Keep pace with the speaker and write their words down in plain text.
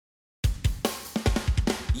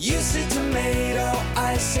You say tomato,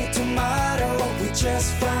 I say tomato. We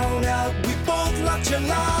just found out we both love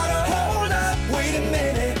gelato. Hold up, wait a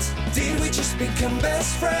minute. Did we just become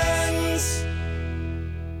best friends?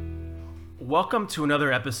 Welcome to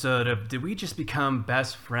another episode of Did We Just Become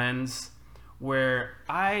Best Friends, where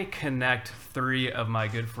I connect three of my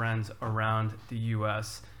good friends around the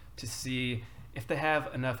U.S. to see if they have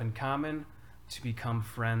enough in common to become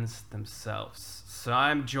friends themselves. So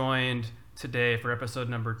I'm joined today for episode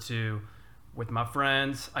number 2 with my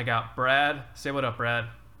friends. I got Brad. Say what up, Brad.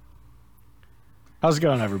 How's it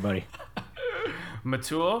going, everybody?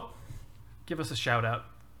 Mittul, give us a shout out.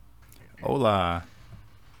 Hola.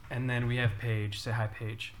 And then we have Paige. Say hi,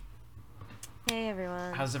 Paige. Hey,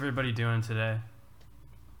 everyone. How's everybody doing today?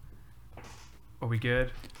 Are we good?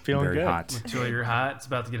 Feeling Very good. hot. Mittul, you're hot. It's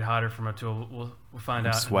about to get hotter for Mittul. We'll find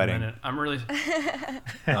out sweating. in a minute.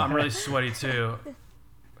 I'm really sweaty too.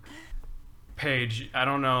 Paige, I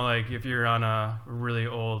don't know like if you're on a really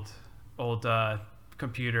old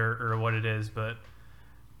computer or what it is, but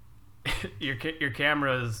your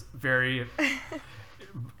camera is very.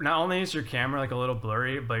 Not only is your camera like a little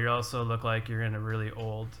blurry, but you also look like you're in a really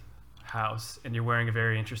old house and you're wearing a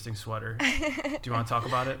very interesting sweater. Do you want to talk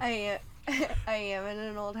about it? I am in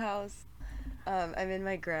an old house. I'm in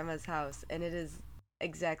my grandma's house, and it is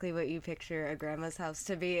exactly what you picture a grandma's house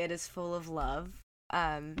to be. It is full of love.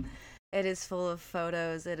 It is full of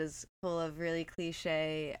photos. It is full of really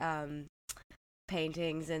cliche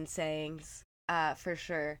paintings and sayings, for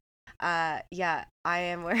sure. Yeah, I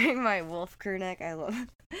am wearing my wolf crew neck. I love it.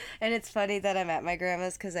 And it's funny that I'm at my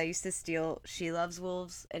grandma's because I used to steal. She loves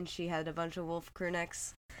wolves, and she had a bunch of wolf crew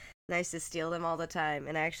necks. And I used to steal them all the time.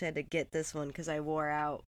 And I actually had to get this one because I wore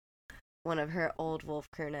out one of her old wolf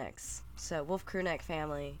crew necks. So wolf crew neck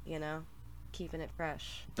family, you know, keeping it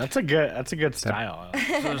fresh. That's a good style.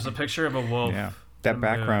 So there's a picture of a wolf. Yeah. That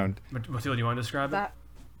background. Mathiel, do you want to describe it?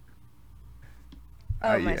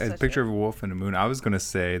 A picture of a wolf and a moon. I was going to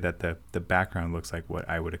say that the background looks like what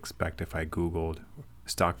I would expect if I Googled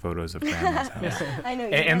stock photos of grandma's house. I know.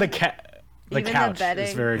 And the couch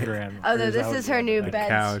is very grand. Oh, no, this is her new The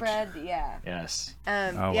couch. bedspread. Yeah. Yes.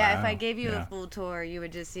 Yeah, wow. if I gave you Yeah. a full tour, you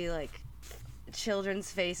would just see, like,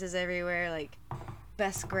 children's faces everywhere, like,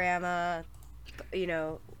 best grandma, you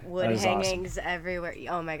know, wood That is hangings everywhere.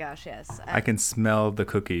 Oh, my gosh, yes. I can smell the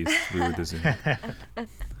cookies through the Zoom.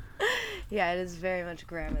 Yeah, it is very much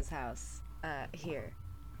grandma's house here.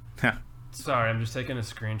 Sorry, I'm just taking a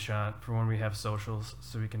screenshot for when we have socials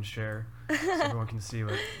so we can share, so everyone can see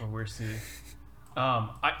what we're seeing.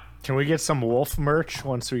 Can we get some wolf merch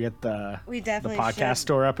once we get the podcast should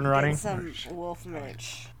store up and running? Get some wolf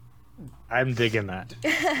merch. I'm digging that.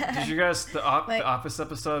 Did you guys the Office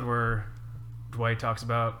episode where Dwight talks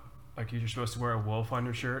about like you're supposed to wear a wolf on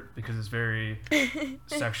your shirt because it's very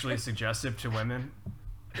sexually suggestive to women?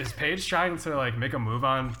 Is Paige trying to like make a move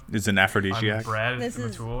on It's an aphrodisiac. Brad This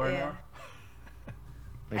is- Mittul right yeah. now?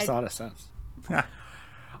 Makes a lot of sense.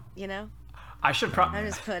 You know? I should I'm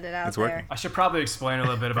just putting it out It's there. working. I should probably explain a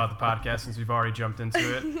little bit about the podcast since we've already jumped into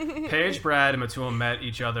it. Paige, Brad, and Mittul met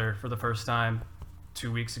each other for the first time 2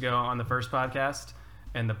 weeks ago on the first podcast.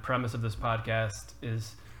 And the premise of this podcast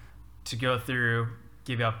is to go through,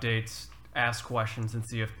 give you updates, ask questions, and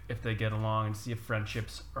see if they get along and see if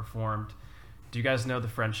friendships are formed. Do you guys know the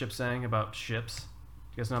friendship saying about ships? Do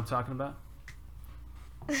you guys know what I'm talking about?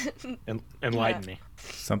 Enlighten me.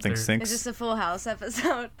 Something There- sinks. Is this a Full House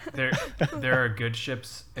episode? There are good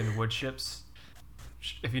ships and wood ships.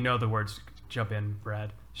 If you know the words, jump in,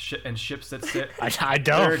 Brad. And ships that sit. I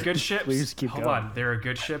don't. There are good ships. Please keep Hold going. on. There are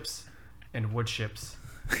good ships and wood ships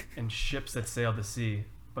and ships that sail the sea.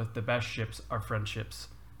 But the best ships are friendships.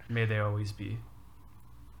 May they always be.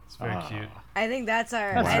 It's very cute. I think that's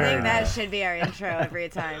our. That's I very think that nice. should be our intro every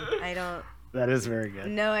time. I don't. That is very good.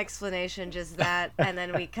 No explanation, just that, and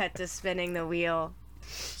then we cut to spinning the wheel.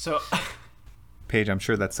 So, Paige, I'm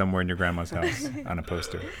sure that's somewhere in your grandma's house on a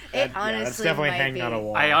poster. It Yeah, honestly that's definitely might hanging be. on a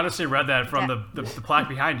wall. I honestly read that from the plaque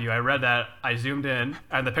behind you. I read that. I zoomed in,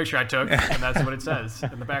 and the picture I took, and that's what it says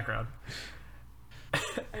in the background.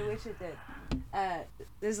 I wish it did.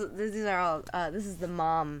 These are all. This is the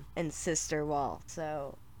mom and sister wall.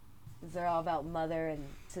 So these are all about mother and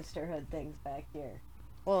sisterhood things back here.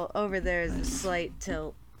 Well, over there is a slight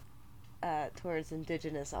tilt towards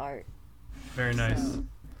indigenous art. Very nice. So,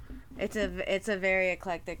 it's a very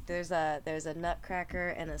eclectic. There's a Nutcracker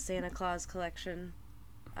and a Santa Claus collection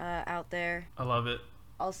out there. I love it.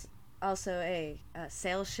 Also a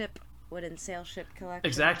sail ship, wooden sail ship collection.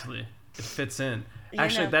 Exactly. It fits in.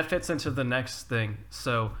 Actually, that fits into the next thing.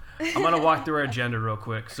 So I'm going to walk through our agenda real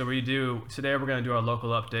quick. So today we're going to do our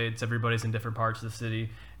local updates. Everybody's in different parts of the city.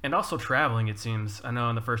 And also traveling, it seems. I know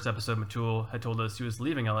in the first episode, Mittul had told us he was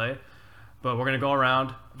leaving LA. But we're going to go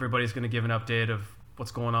around. Everybody's going to give an update of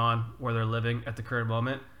what's going on, where they're living at the current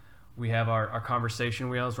moment. We have our conversation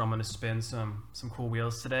wheels where I'm going to spin some cool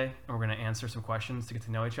wheels today. And we're going to answer some questions to get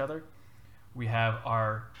to know each other. We have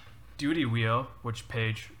our duty wheel, which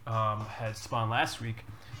Paige had spun last week.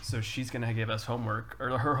 So she's going to give us homework,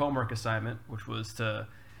 or her homework assignment, which was to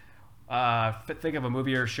think of a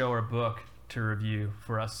movie or show or book to review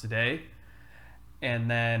for us today. And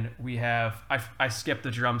then we have, I skipped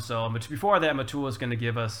the drum solo, but before that, Mittul is going to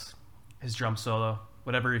give us his drum solo,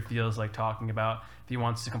 whatever he feels like talking about. If he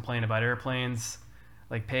wants to complain about airplanes,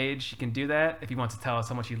 like Paige, he can do that. If he wants to tell us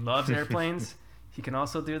how much he loves airplanes, he can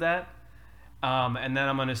also do that. And then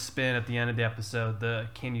I'm going to spin at the end of the episode the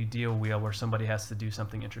Can You Deal wheel, where somebody has to do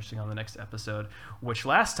something interesting on the next episode, which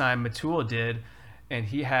last time Mittul did, and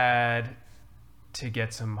he had to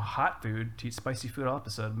get some hot food, to eat spicy food all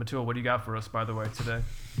episode. Mittul, what do you got for us, by the way, today?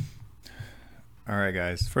 All right,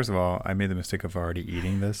 guys. First of all, I made the mistake of already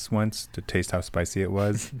eating this once to taste how spicy it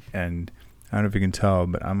was, and I don't know if you can tell,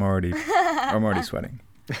 but I'm already sweating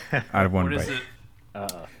out of one What bite. is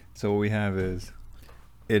it? So what we have is,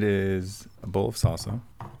 it is a bowl of salsa,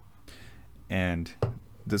 and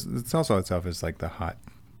the salsa itself is like the hot,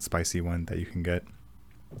 spicy one that you can get.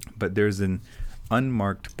 But there's an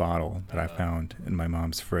unmarked bottle that I found in my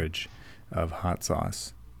mom's fridge of hot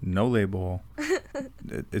sauce. No label.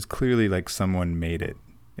 It's clearly like someone made it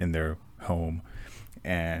in their home,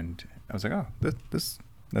 and I was like, oh, this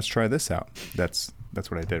let's try this out. That's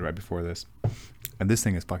what I did right before this, and this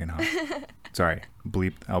thing is fucking hot. Sorry,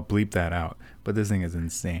 I'll bleep that out. But this thing is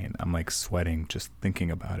insane. I'm like sweating just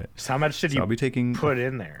thinking about it. So how much did you I'll be taking, put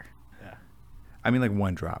in there? Yeah. I mean, like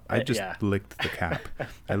one drop. I just Yeah. licked the cap.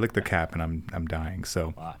 I licked the cap, and I'm dying.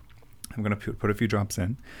 So I'm gonna put a few drops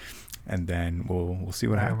in, and then we'll see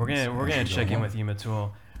what happens. We're gonna check in with you,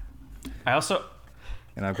 Mittul. I also,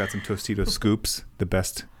 And I've got some Tostito scoops, the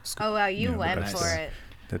best. Oh wow, you the went best, for it.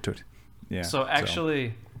 Yeah. So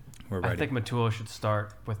actually, we're I ready. think Mittul should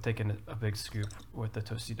start with taking a big scoop with the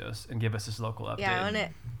Tostitos and give us his local update. Yeah,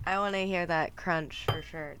 I wanna hear that crunch for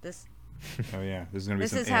sure. Oh yeah, this is gonna be.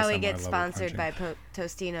 This some is how we ASMR get level sponsored crunching. by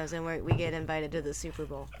Tostinos, and we get invited to the Super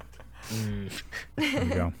Bowl. There you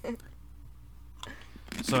go.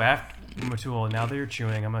 So after Mittul, now that you're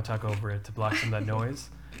chewing, I'm gonna talk over it to block some of that noise.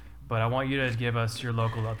 But I want you to give us your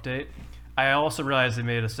local update. I also realized I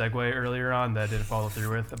made a segue earlier on that I didn't follow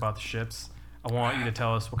through with about the ships. I want you to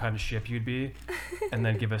tell us what kind of ship you'd be, and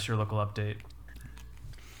then give us your local update.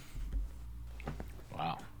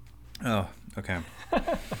 Wow. Oh, okay.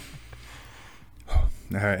 All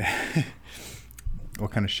right.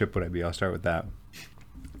 What kind of ship would I be? I'll start with that.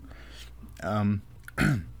 I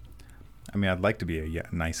mean, I'd like to be a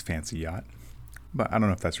nice, fancy yacht, but I don't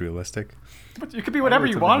know if that's realistic. But you could be whatever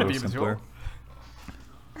you want to be, simpler.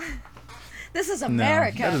 Mittul. This is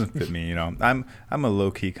America. No, that doesn't fit me. You know, I'm a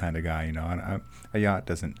low key kind of guy. You know, a yacht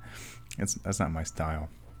doesn't. That's not my style.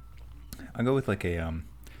 I'll go with like a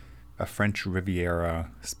French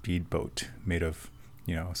Riviera speedboat made of,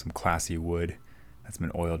 you know, some classy wood that's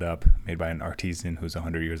been oiled up, made by an artisan who's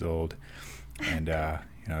 100 years old, and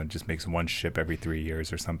you know, just makes one ship every 3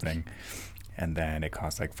 years or something, and then it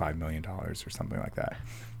costs like $5 million or something like that,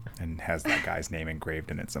 and has that guy's name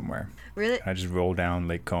engraved in it somewhere. Really? I just roll down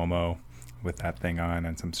Lake Como with that thing on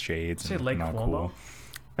and some shades. Say and Lake all Como?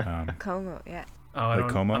 Cool. Como, yeah. Oh, I Lake don't,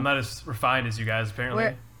 Como? I'm not as refined as you guys,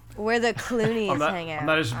 apparently. Where the Clooney's hang out. I'm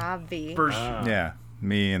not as Obvi. Yeah,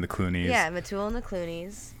 me and the Clooney's. Yeah, Mittul and the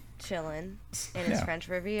Clooney's chilling in his Yeah. French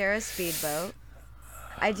Riviera speedboat.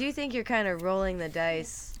 I do think you're kind of rolling the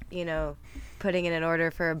dice, you know, putting in an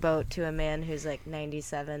order for a boat to a man who's like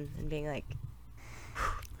 97 and being like,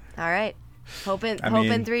 all right, hope in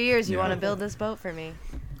 3 years you yeah. want to build this boat for me.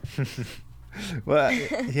 Well,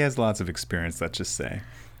 he has lots of experience, let's just say.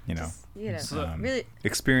 You know, You know, So- really.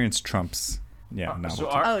 experience trumps. Yeah, So novelty.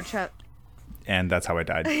 Oh, Trump. And that's how I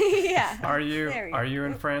died. Yeah. Are you There we go.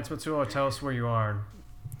 in France, Mittul? Tell us where you are. And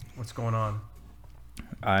what's going on?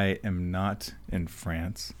 I am not in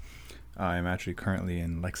France. I'm actually currently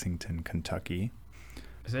in Lexington, Kentucky.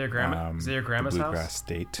 Is that your grandma? Is that your grandma's the house? Bluegrass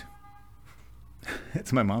State.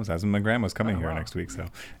 It's my mom's house, and my grandma's coming Oh, here wow. next week, so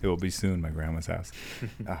it will be soon. My grandma's house.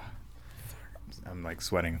 I'm like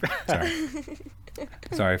sweating.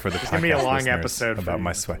 Sorry for the podcast. It's gonna be a long listeners episode for about you,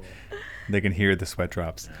 my Mittul. sweat. They can hear the sweat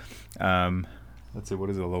drops. Let's see, what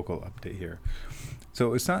is a local update here?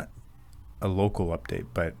 So it's not a local update,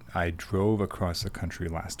 but I drove across the country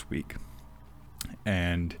last week,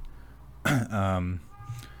 And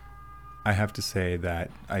I have to say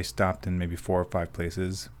that I stopped in maybe 4 or 5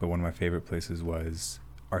 places, but one of my favorite places was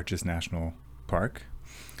Arches National Park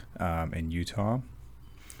in Utah.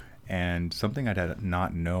 And something I did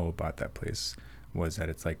not know about that place was that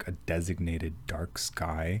it's like a designated dark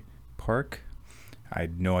sky park. I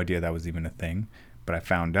had no idea that was even a thing, but I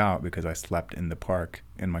found out because I slept in the park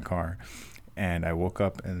in my car, and I woke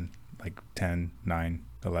up in like 10, 9,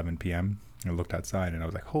 11 p.m. and looked outside, and I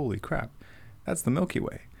was like, holy crap, that's the Milky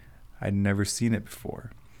Way. I'd never seen it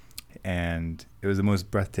before, and it was the most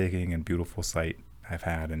breathtaking and beautiful sight I've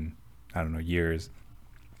had in, I don't know, years,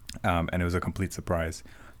 and it was a complete surprise.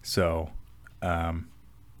 So I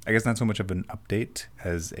guess not so much of an update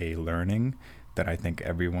as a learning that I think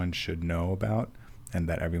everyone should know about and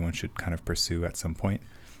that everyone should kind of pursue at some point.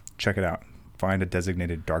 Check it out. Find a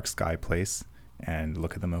designated dark sky place and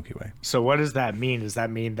look at the Milky Way. So what does that mean? Does that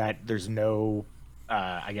mean that there's no,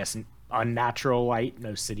 I guess, unnatural light,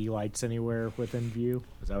 no city lights anywhere within view?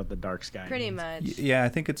 Is that what the dark sky Pretty means? much. Yeah, I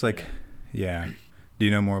think it's like, yeah. Do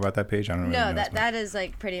you know more about that page? I don't know. No, that is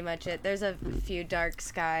like pretty much it. There's a few dark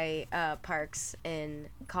sky parks in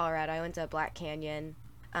Colorado. I went to Black Canyon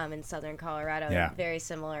in southern Colorado. Yeah. Very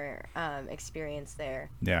similar experience there.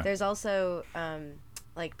 Yeah. There's also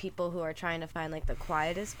like people who are trying to find like the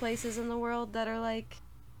quietest places in the world that are like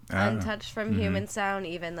untouched from human sound,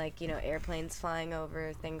 even like, you know, airplanes flying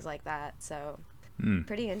over, things like that. So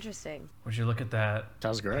pretty interesting. Would you look at that?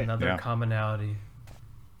 Sounds great. Another commonality.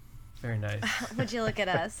 Very nice. Would you look at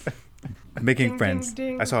us? Making Ding, friends.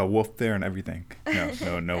 ding, ding. I saw a wolf there and everything.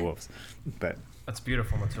 No wolves. But That's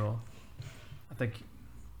beautiful, Mittul. I think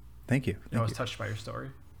thank you. I was touched by your story.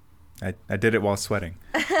 I did it while sweating.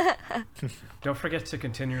 Don't forget to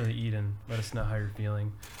continually eat and let us know how you're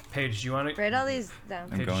feeling. Paige, do you want to Write all these down.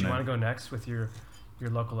 I'm Paige, do going you in. want to go next with your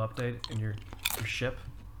local update and your ship?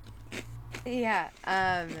 Yeah.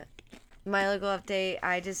 My local update,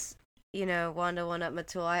 I just, you know, wanted to one up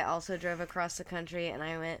Mittul. I also drove across the country and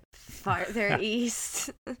I went farther east.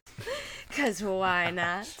 Because why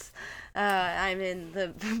not? I'm in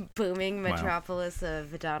the booming metropolis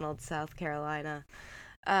of Donald, South Carolina.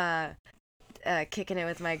 Kicking it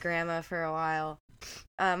with my grandma for a while.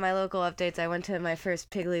 My local updates, I went to my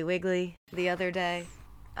first Piggly Wiggly the other day.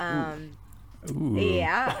 Ooh.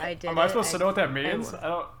 Yeah, I did. Am I supposed to know what that means? I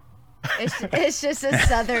don't. It's just a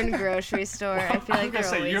southern grocery store. I feel like they're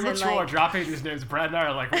always you and in Mittul are like... dropping these names. Brad and I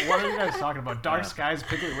are like, what are you guys talking about? Dark skies,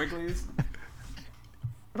 Piggly Wigglies?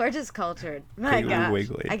 We're just cultured. My Piggly gosh.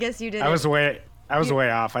 Wiggly. I guess you did. I was way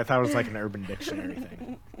off. I thought it was like an Urban Dictionary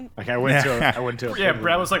thing. Like I went to a Yeah,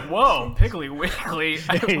 Brad was like, whoa, Piggly Wiggly.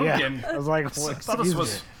 yeah. I was like, what? I thought this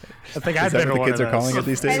was. I think Is I've that been to what the one kids of are those. calling it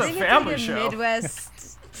these I days? It's a think it's family like a show.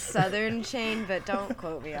 Midwest Southern chain, but don't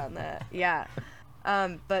quote me on that. Yeah.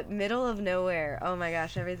 But middle of nowhere. Oh my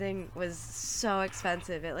gosh, everything was so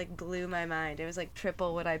expensive. It like blew my mind. It was like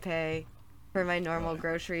triple what I pay for my normal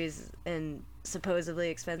groceries in supposedly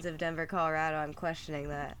expensive Denver, Colorado. I'm questioning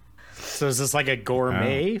that. So is this like a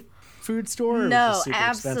gourmet food store? Or No, was it super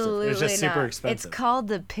absolutely expensive? It was just super not. expensive. It's called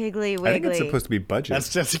the Piggly Wiggly. I think it's supposed to be budget. That's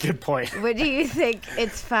just a good point. What do you think?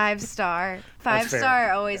 It's 5-star. That's fair.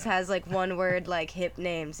 5-star always has like one word like hip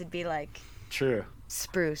names. It'd be like True.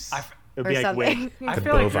 spruce It would or be like something. I The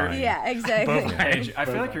feel like bovine. you're. Yeah, exactly. Paige, I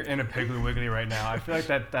feel like you're in a Piggly Wiggly right now. I feel like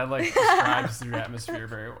that like describes your atmosphere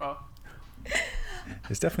very well.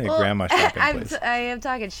 It's definitely a grandma shopping place. I am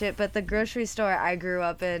talking shit, but the grocery store I grew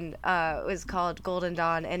up in was called Golden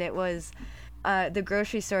Dawn, and it was the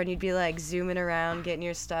grocery store, and you'd be like zooming around getting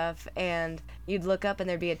your stuff, and you'd look up and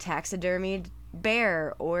there'd be a taxidermied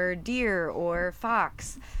bear or deer or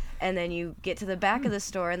fox. And then you get to the back of the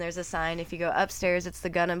store, and there's a sign. If you go upstairs, it's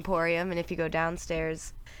the Gun Emporium, and if you go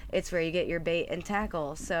downstairs, it's where you get your bait and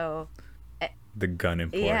tackle. So, The Gun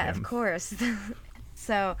Emporium. yeah, of course.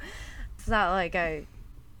 So, it's not like I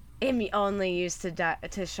am only used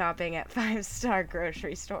to shopping at 5-star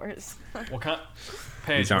grocery stores. What kind?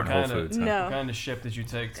 Paige, These aren't what Whole kind of Foods, huh? No. what kind of ship did you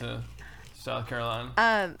take to South Carolina?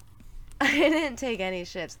 I didn't take any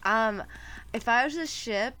ships. If I was a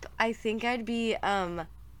ship, I think I'd be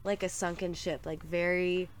like a sunken ship, like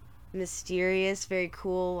very mysterious, very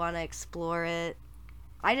cool, want to explore it.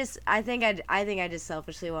 I think I just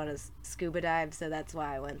selfishly want to scuba dive, so that's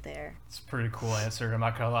why I went there. It's a pretty cool answer. I'm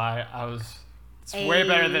not gonna lie. It's way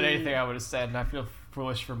better than anything I would have said, and I feel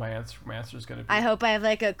foolish for my answer. My answer is gonna be. I hope I have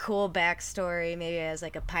like a cool backstory. Maybe as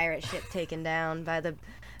like a pirate ship taken down by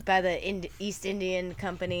the East Indian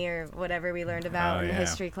Company or whatever we learned about in yeah.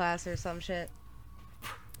 history class or some shit.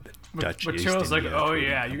 Dutch But East Chill's like, India oh Trading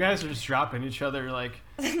yeah, you guys are just dropping each other like,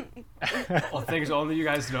 well, things only you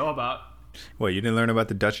guys know about. What, you didn't learn about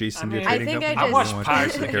the Dutch East India mean, Trading I think Company? I I watched just-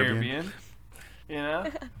 Pirates of the Caribbean. You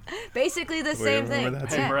know? Basically the same thing. remember that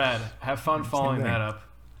Hey, Yeah. Brad, have fun following thing. that up.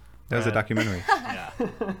 That was a Brad. documentary. Yeah.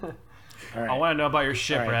 All I right. want to know about your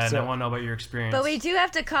shit, All right, Brad, and so- I want to know about your experience. But we do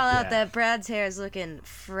have to call out Yeah. that Brad's hair is looking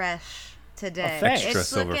fresh today. thanks. Extra It's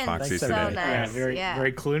silver looking foxy so today. nice. Yeah,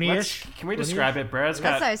 very Clooney-ish. Can we describe it? Brad's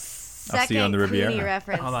That's got... our see you on second the Riviera. Clooney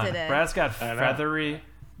reference Hold on. today. Brad's got I know. feathery,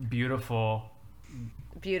 beautiful...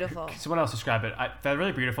 Beautiful. Someone else describe it.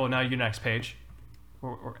 Feathery, beautiful. Now you next, Paige.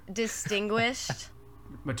 Or Distinguished.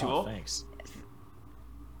 Mittul. Oh, thanks.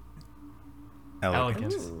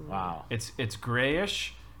 Elegant. Wow. It's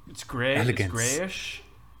grayish. It's gray. Elegance. It's grayish.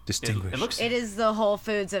 Distinguished. It looks... It is the Whole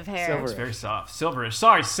Foods of hair. Silver. It's very soft. Silverish.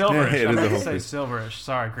 Sorry, silverish. It I is meant a to whole say food. silverish.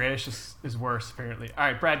 Sorry, grayish is worse, apparently. All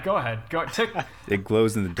right, Brad, go ahead. Go take... It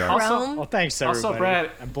glows in the dark. Also- Chrome. Well, thanks, everybody. Also,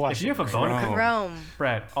 Brad, I'm blushing. if you have a bone to pick... Chrome. Rome.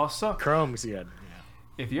 Brad, also, Chrome's good.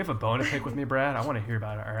 if you have a bone to pick with me, Brad, I want to hear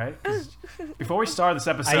about it, all right? 'Cause before we start this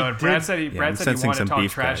episode, Brad did- said he Yeah, I'm wanted sensing to some talk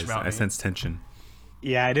beef, trash guys. about I me. sense tension.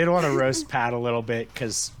 Yeah, I did want to roast Pat a little bit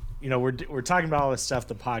because we're talking about all this stuff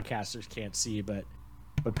the podcasters can't see, but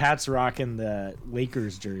Pat's rocking the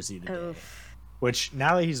Lakers jersey today. Oof. Which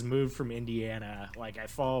now that he's moved from Indiana, like I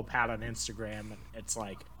follow Pat on Instagram, and it's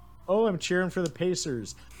like, oh, I'm cheering for the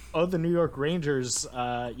Pacers. Oh, the New York Rangers,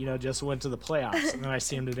 just went to the playoffs, and then I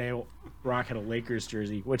see him today rocking a Lakers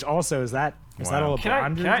jersey. Which also is that a Wow. LeBron Can I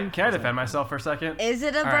jersey? can I defend myself for a second? Is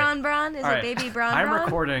it a All right. Bron? Is All it right. baby Bron? I'm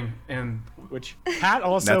recording in... Which Pat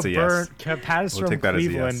also That's a yes. burned. Pat is We'll from take that as a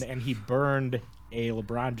Cleveland, yes. and he burned a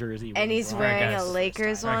LeBron jersey. when And he's LeBron wearing guys. a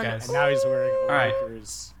Lakers All right, one. guys. And now he's wearing a right.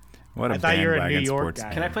 Lakers. What a I thought you were a New bandwagon York sports guy.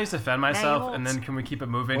 fan. Can I please defend myself, won't. and then can we keep it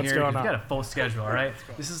moving What's here? going Because we on? got a full schedule, all right?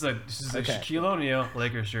 This is a Okay. Shaquille O'Neal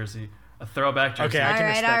Lakers jersey, a throwback jersey. Okay, I All can right,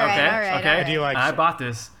 respect all right, Okay, all right. okay. all I do right. like I Shaq. bought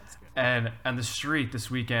this, and on the street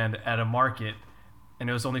this weekend at a market, and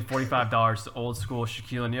it was only $45. The old school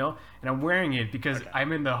Shaquille O'Neal, and I'm wearing it because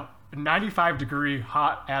I'm in the 95-degree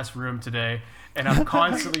hot ass room today, and I'm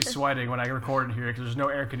constantly sweating when I record in here because there's no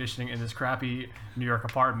air conditioning in this crappy New York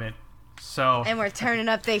apartment. So And we're turning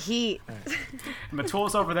up the heat.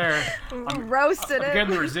 Mitul's over there. Roasted I'm getting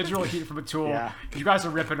the it. residual heat from Mittul. Yeah. You guys are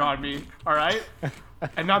ripping on me, all right?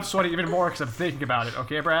 And now I'm sweating even more because I'm thinking about it.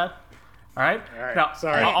 Okay, Brad? All right. All right, Now,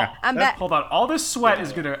 sorry. I'm back. Hold on. All this sweat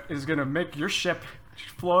is gonna make your ship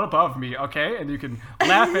float above me, okay? And you can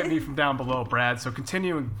laugh at me from down below, Brad. So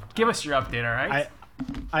continue and give us your update, all right?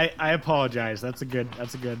 I apologize. That's a good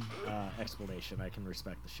explanation. I can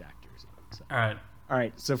respect the Shaq jersey. So. All right. All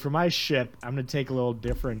right, so for my ship, I'm going to take a little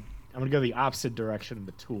different. I'm going to go the opposite direction of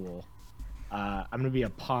the tool. I'm going to be a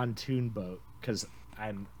pontoon boat because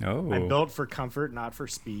I'm built for comfort, not for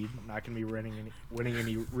speed. I'm not going to be winning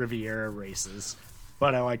any Riviera races,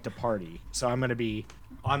 but I like to party. So I'm going to be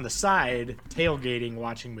on the side, tailgating,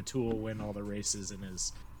 watching Mittul win all the races in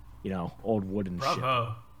his, old wooden ship.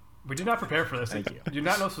 Bravo. We did not prepare for this. Thank you. I did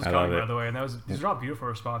not know this was I coming, love by it. the way. And these are all beautiful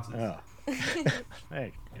responses. Oh.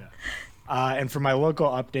 Hey, yeah. And for my local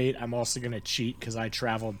update, I'm also going to cheat because I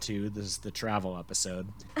traveled too. This is the travel episode.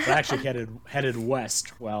 I actually headed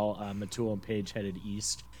west while Mittul and Paige headed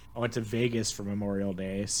east. I went to Vegas for Memorial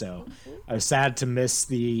Day, so I was sad to miss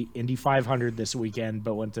the Indy 500 this weekend,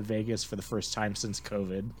 but went to Vegas for the first time since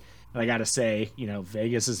COVID. And I got to say,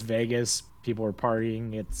 Vegas is Vegas. People are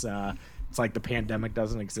partying. It's like the pandemic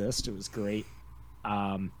doesn't exist. It was great.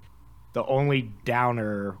 The only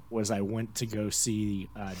downer was I went to go see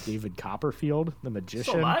David Copperfield, the magician,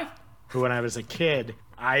 Still alive? who when I was a kid,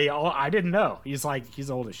 I didn't know. He's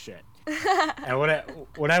old as shit. And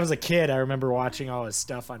when I was a kid, I remember watching all his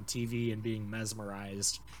stuff on TV and being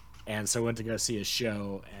mesmerized. And so I went to go see his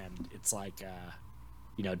show, and it's like,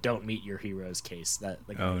 don't meet your heroes case. That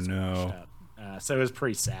the Oh, guy's no. washed up. So it was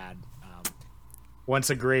pretty sad. Once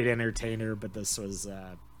a great entertainer, but this was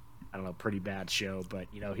pretty bad show. But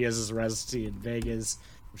he has his residency in Vegas.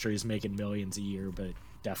 I'm sure he's making millions a year, but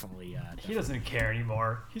definitely. He doesn't care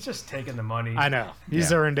anymore. He's just taking the money. I know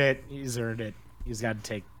he's Yeah. earned it. He's got to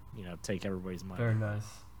take everybody's money. Very nice.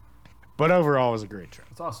 But overall, it was a great trip.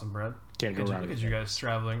 That's awesome, Brad. Can't go Look wrong at with you it. guys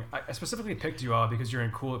traveling. I specifically picked you all because you're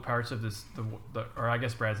in cool parts of this. Or I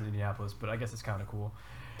guess Brad's in Indianapolis, but I guess it's kind of cool.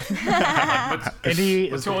 Indy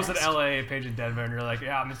But is so was in best. LA, Paige in Denver, and you're like,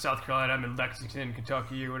 yeah, I'm in South Carolina, I'm in Lexington,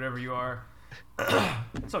 Kentucky, or whatever you are.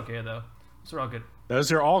 It's okay though. Those are all good.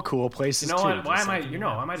 Those are all cool places. You know too, what? Why just am I? like You know,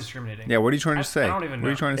 why am I discriminating? Yeah, what are you trying to I say? don't even What are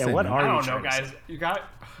you know. trying to Yeah, say? what man? are I you don't know, trying to guys.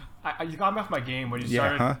 You got me off my game when you Yeah,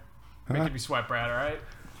 started huh? making me sweat, Brad. All right.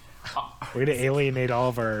 Way to alienate all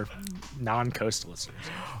of our non-coastal listeners.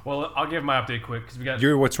 Well, I'll give my update quick because we got.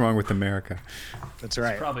 You're what's wrong with America. That's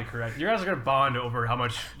right. Probably correct. You guys are gonna bond over how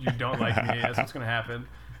much you don't like me. That's what's gonna happen.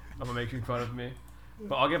 I'm gonna make you fun of me.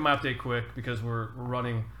 But I'll give my update quick because we're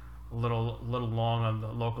running a little long on the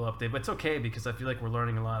local update. But it's okay because I feel like we're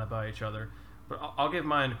learning a lot about each other. But I'll give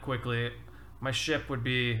mine quickly. My ship would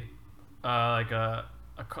be like a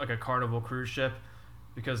Carnival cruise ship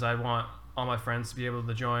because I want all my friends to be able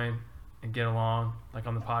to join and get along like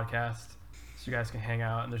on the podcast, so you guys can hang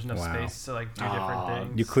out and there's enough space to like do different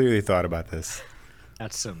things. You clearly thought about this.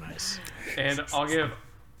 That's so nice. And I'll give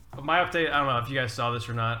my update. I don't know if you guys saw this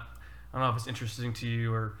or not. I don't know if it's interesting to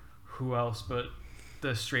you or who else, but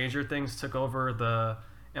the Stranger Things took over the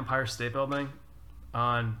Empire State Building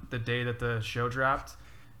on the day that the show dropped,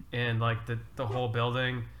 and like the whole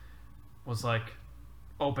building was like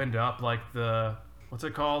opened up, like the what's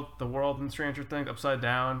it called, the world in Stranger Things upside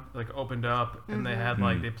down, like opened up, and they had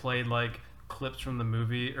like they played like clips from the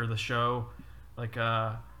movie or the show like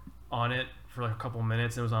on it for like a couple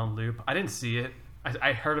minutes, and it was on loop. I didn't see it.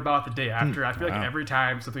 I heard about it the day after. I feel like every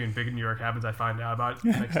time something big in New York happens, I find out about it the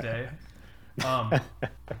next day.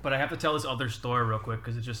 But I have to tell this other story real quick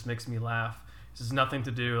because it just makes me laugh. This has nothing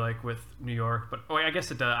to do like with New York, but I guess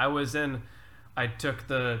it does. I took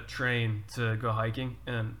the train to go hiking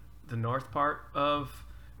in the north part of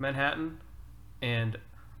Manhattan, and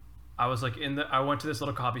I was like I went to this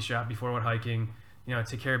little coffee shop before I went hiking,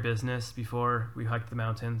 take care of business before we hiked the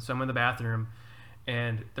mountain. So I'm in the bathroom,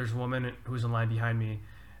 and there's a woman who's in line behind me,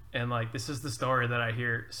 and like this is the story that I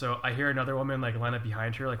hear. So I hear another woman like line up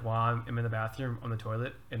behind her like while I'm in the bathroom on the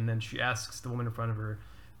toilet, and then she asks the woman in front of her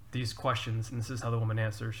these questions, and this is how the woman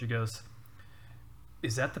answers. She goes,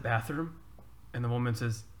 "Is that the bathroom?" And the woman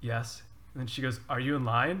says, "Yes." And then she goes, "Are you in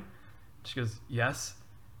line?" She goes, "Yes."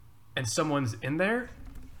 "And someone's in there?"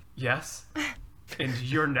 "Yes." "And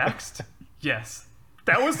you're next?" "Yes."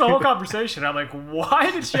 That was the whole conversation. I'm like,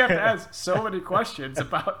 why did she have to ask so many questions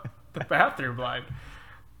about the bathroom line?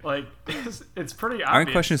 Like, it's pretty obvious.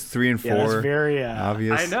 Aren't questions 3 and 4 that's very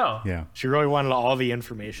obvious? I know. Yeah. She really wanted all the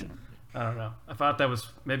information. I don't know. I thought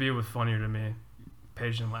maybe it was funnier to me.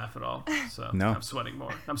 Paige didn't laugh at all. So No. I'm sweating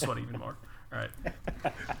more. I'm sweating even more. All right.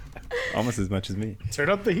 Almost as much as me. Turn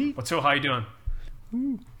up the heat. What's up? How you doing?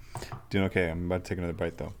 Doing okay. I'm about to take another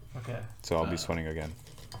bite though. Okay. So I'll be sweating again.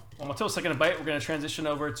 Well, until second bite, we're going to transition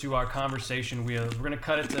over to our conversation wheels. We're going to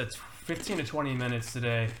cut it to 15 to 20 minutes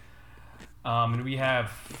today. And we have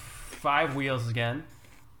 5 wheels again.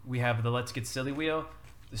 We have the Let's Get Silly wheel,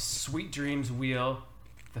 the Sweet Dreams wheel,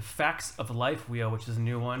 the Facts of Life wheel, which is a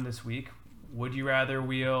new one this week, Would You Rather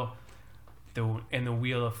wheel, and the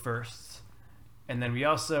Wheel of Firsts. And then we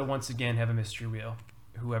also, once again, have a mystery wheel.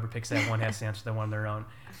 Whoever picks that one has to answer that one on their own.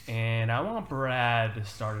 And I want Brad to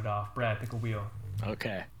start it off. Brad, pick a wheel.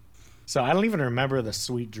 Okay. So I don't even remember the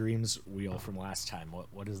Sweet Dreams wheel from last time.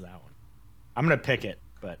 What is that one? I'm gonna pick it,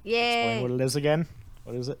 but explain what it is again.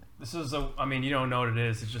 What is it? This is you don't know what it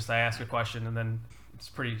is. It's just I ask a question and then it's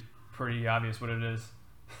pretty obvious what it is.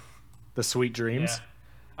 The Sweet Dreams?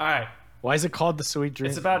 Yeah. All right. Why is it called the Sweet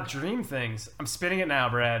Dreams? It's about dream things. I'm spinning it now,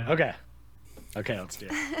 Brad. Okay, let's do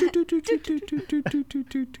it.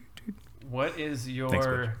 What is your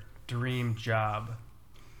Thanks, dream job?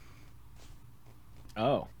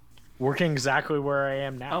 Oh, working exactly where I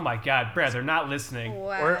am now. Oh my God, Brad, they're not listening.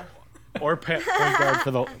 Wow. Or point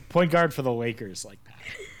guard for the Lakers, like that.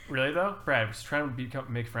 Really though, Brad, was trying to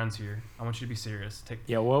make friends here. I want you to be serious.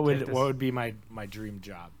 What would be my dream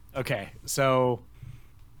job? Okay, so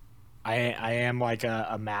I am like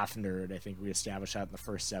a math nerd. I think we established that in the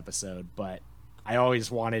first episode, but I always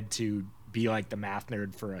wanted to be like the math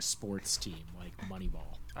nerd for a sports team, like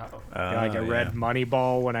Moneyball. Oh. I read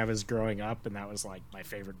Moneyball when I was growing up, and that was like my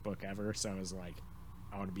favorite book ever. So I was like,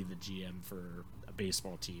 I want to be the GM for a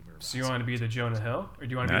baseball team. So you want to be the Jonah Hill, or do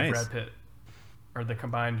you want to be the Brad Pitt, or the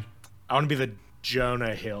combined? I want to be the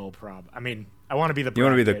Jonah Hill. I mean, I want to be the. You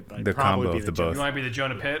want to be Pitt, the combo of the both. You want to be the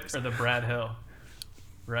Jonah Pitt or the Brad Hill,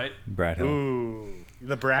 right? Brad Hill. Ooh,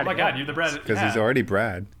 the Brad. Oh my God, you're the Brad. Because he's already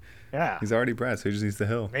Brad. Yeah. He's already Brad, so he just needs the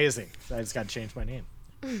Hill. Amazing. So I just got to change my name.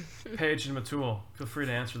 Paige and Mittul, feel free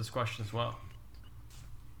to answer this question as well.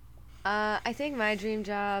 I think my dream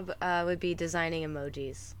job would be designing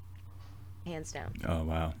emojis, hands down. Oh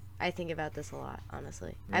wow. I think about this a lot,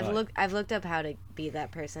 honestly. Really? I've looked up how to be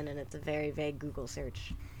that person, and it's a very vague Google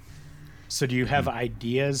search. So do you have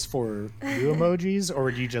ideas for new emojis, or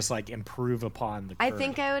would you just like improve upon the? I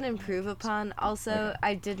think I would improve upon. Also,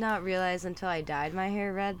 I did not realize until I dyed my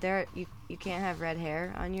hair red. You can't have red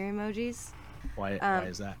hair on your emojis. Why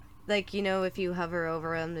is that? Like, if you hover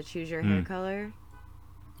over them to choose your hair color.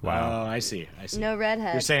 Wow. Oh, I see. No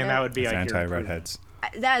redhead. You're saying no. that would be It's like your anti-redheads.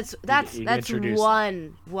 That's you introduce-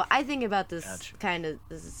 one. Well, I think about this Gotcha. kind of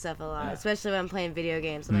this stuff a lot, Yeah. especially when I'm playing video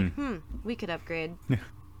games. I'm like, we could upgrade.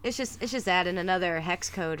 It's just adding another hex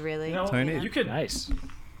code, really. You know, what I need. you could. Nice.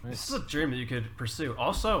 This is a dream that you could pursue.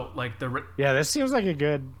 Also, like Yeah, this seems like a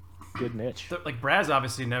good niche. like Brad's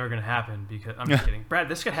obviously never gonna happen because I'm just kidding. Brad,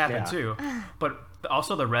 this could happen Yeah. too, but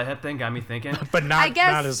also the redhead thing got me thinking. But not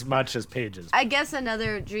guess- not as much as Paige's. I guess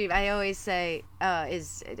another dream I always say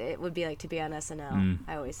is it would be like to be on SNL.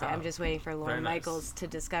 I always say I'm just waiting for very Lorne nice. Michaels to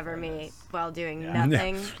discover me while doing Yeah.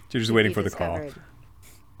 nothing. You're just to waiting be for the call. discovered.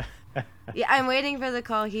 Yeah, I'm waiting for the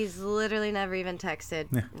call. He's literally never even texted.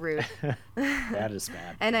 Rude. That is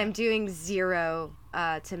bad. And I'm doing zero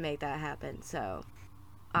to make that happen. So,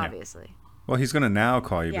 obviously. Well, he's gonna now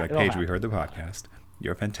call you, be Yeah. like, It'll Paige, we happen. heard the podcast.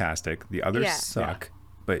 You're fantastic. The others Yeah. suck,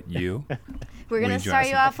 but you. We're We gonna need you start on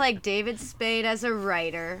you SNL. off like David Spade as a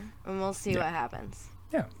writer, and we'll see what happens.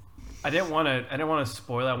 Yeah. I didn't want to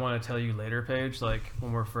spoil. I want to tell you later, Paige, like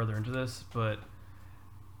when we're further into this. But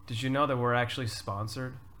did you know that we're actually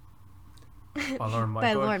sponsored by Lorne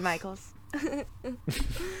By Michaels? Lorne Michaels.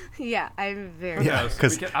 Yeah, I'm very. Yeah. Yes,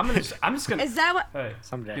 'cause- I'm just gonna. Is that what? Hey,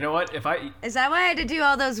 Someday. you know what? If I Is that why I had to do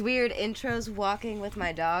all those weird intros walking with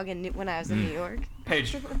my dog when I was in New York?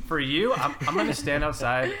 Paige, for you, I'm gonna stand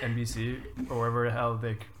outside NBC or wherever the hell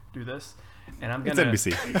they do this, and I'm It's gonna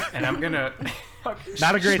NBC. and I'm gonna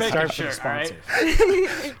Not a great Just start making for the sure, all right?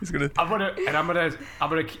 sponsor. He's gonna. I'm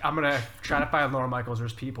gonna try to find Lorne Michaels'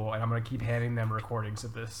 there's people, and I'm gonna keep handing them recordings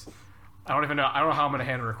of this. I don't know how I'm gonna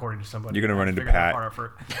hand a recording to somebody. You're gonna run I into figured that Pat. part out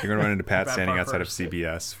for- You're gonna run into Pat Bad standing part outside of first.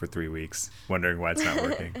 CBS for 3 weeks, wondering why it's not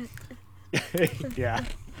working. Yeah.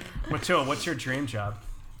 Mittul, what's your dream job?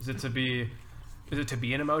 Is it to be an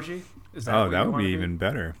emoji? Is Oh, what that you would wanna be even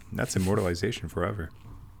better. That's immortalization forever,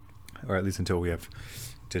 or at least until we have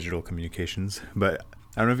digital communications. But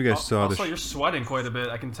I don't know if you guys saw Also, the. you're sweating quite a bit.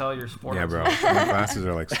 I can tell you're sporting. Yeah, bro. My glasses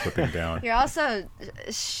are like slipping down. You're also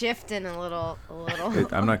shifting a little.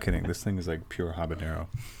 I'm not kidding. This thing is like pure habanero.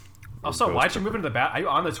 Also, Ghost why'd you pepper. move into the bath? Are you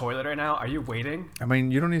on the toilet right now? Are you waiting? I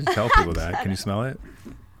mean, you don't need to tell people that. Can you smell it?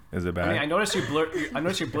 Is it bad? I mean, I noticed you blurred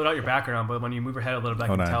out your background, but when you move your head a little bit, I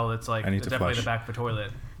Hold can on. tell it's like I need it's to definitely flush. the back of a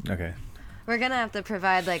toilet. Okay. We're gonna have to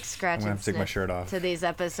provide like scratch I'm gonna and have to take my sniff shirt off. to these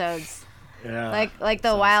episodes, Yeah. like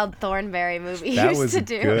the Wild Thornberry movie That used was to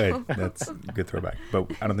do. good. That's a good throwback.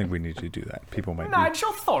 But I don't think we need to do that. People might. Be,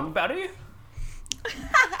 Nigel Thornberry.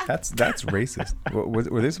 that's racist.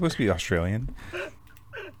 Were they supposed to be Australian?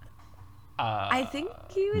 I think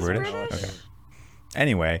he was British? British. Okay.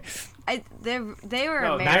 Anyway. They were No, they're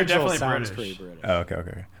American. Nigel definitely sounds British. pretty British. Oh,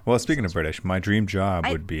 okay. Well, speaking of British, my dream job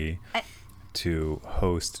I- would be I- to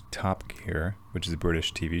host Top Gear, which is a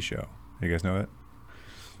British TV show. You guys know it?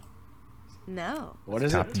 No. What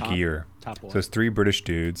is Top it? Gear. Top what? So it's 3 British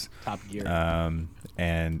dudes, Top Gear.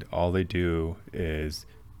 and all they do is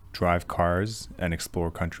drive cars and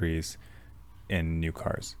explore countries in new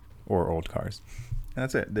cars or old cars. And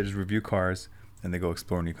that's it. They just review cars and they go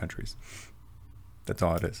explore new countries. That's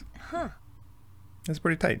all it is. Huh. That's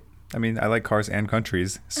pretty tight. I mean, I like cars and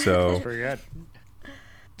countries, so Pretty good.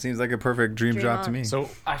 seems like a perfect dream Dream job to on. me. So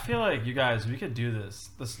I feel like you guys, we could do this.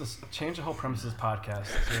 Let's change the whole premise of this podcast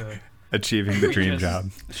to Achieving the dream just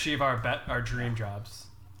job. achieve our dream jobs.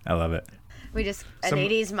 I love it. We just an Some-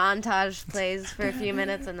 80s montage plays for a few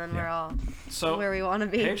minutes and then we're all So where we want to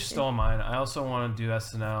be. Paige stole mine. I also want to do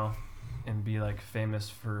SNL and be like famous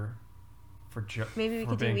for Maybe we for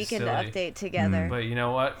could do being Weekend silly. Update together. But you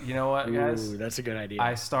know what, guys? Ooh, that's a good idea.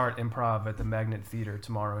 I start improv at the Magnet Theater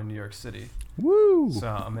tomorrow in New York City. Woo! So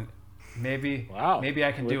I mean, maybe Wow. maybe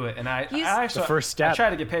I can do it. And I You- actually The first I step. tried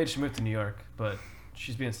to get Paige to move to New York, but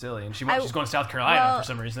she's being silly and she's going to South Carolina well, for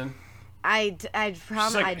some reason. I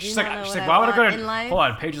promise I do She's not like, know she's what like, I why would I want go in to? life. Hold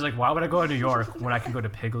on, Paige is like, why would I go to New York when I can go to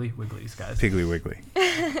Piggly Wiggly's, guys? Piggly Wiggly.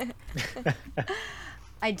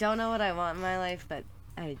 I don't know what I want in my life, but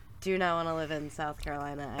I do not want to live in South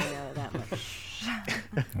Carolina. I know that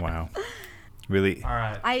much. Wow. Really? All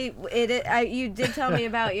right. You did tell me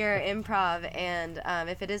about your improv, and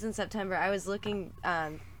if it is in September, I was looking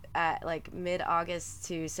at like mid-August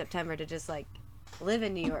to September to just like live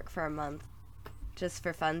in New York for a month, just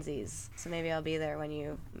for funsies. So maybe I'll be there when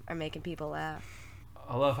you are making people laugh.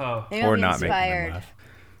 I love how. Maybe Or I'll be not making them inspired. laugh.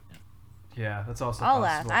 Yeah, that's also I'll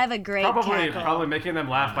possible. laugh. I have a great Probably cackle. making them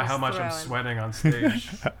laugh by Just how much I'm throwing. sweating on stage.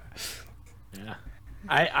 Yeah.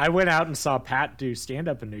 I went out and saw Pat do stand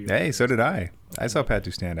up in New York. Hey, so did I. I saw Pat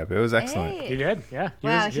do stand up. It was excellent. Hey. He did, yeah.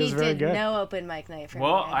 Wow, He was very did good. no open mic night for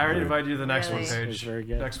Well, me. I already invited you to the next Really? one, It was Paige. very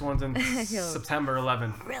good. Next one's in feel September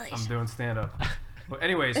 11th. really I'm doing stand up. Well,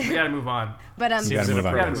 anyways, we gotta move on. But You gotta move We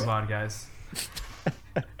on. gotta move on, guys.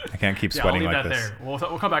 I can't keep Yeah, I'll sweating leave like that this. there. We'll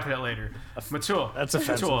come back to that later. Mittul, That's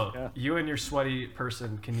offensive, Mittul, yeah. you and your sweaty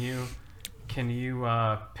person, can you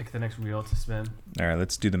pick the next wheel to spin? All right,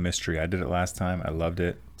 let's do the mystery. I did it last time. I loved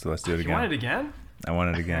it. So let's do it You again. want it again? I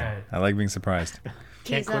want it again. Okay. I like being surprised.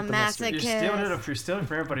 He's a quit the mystery. You're stealing it. masochist. You're stealing it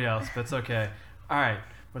from everybody else, but it's okay. All right,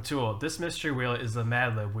 Mittul, this mystery wheel is the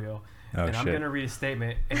Mad Lib wheel, Oh, and I'm shit. gonna read a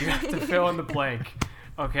statement, and you have to fill in the blank.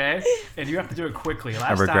 Okay, and you have to do it quickly. I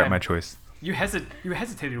Last regret time, my choice. you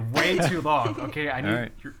hesitated way too long. Okay, I need All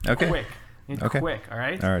right. you're Okay. quick. I need Okay. quick. All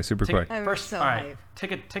right. All right, super Take- quick. I'm First, so all right.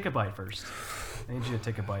 hyped. Take a bite first. I need you to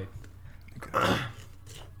take a bite.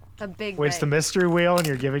 A big Wait, it's the bite. mystery wheel, and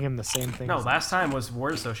you're giving him the same thing. No, as- last time was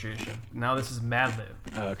word association. Now this is Mad Lib.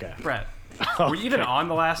 Oh, okay. Brett, were you even on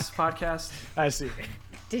the last podcast? I see.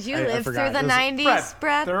 Did you I live forgot. through the There's- 90s,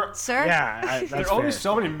 Brett, there- sir? Yeah, that's There are only fair.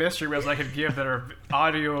 so many mystery wheels I could give that are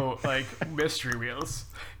audio like mystery wheels.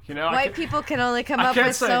 You know, White people can only come I up can't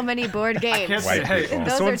with say- so many board games. can't White say, people. Those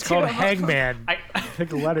This are one's two called of them. Hangman. I,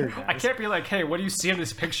 Pick a letter, I guys. can't be like, hey, what do you see in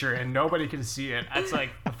this picture? And nobody can see it. That's like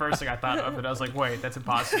the first thing I thought of, and I was like, wait, that's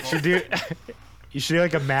impossible. You should do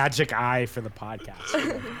like a magic eye for the podcast.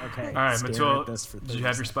 Okay. All right, stare Mittul, at this for did you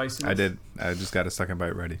have your 30 spiciness? I did. I just got a second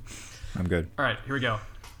bite ready. I'm good. All right, here we go.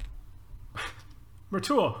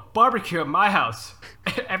 Mittul, barbecue at my house.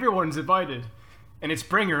 Everyone's invited, and it's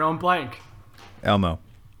bring your own blank. Elmo.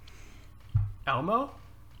 Elmo?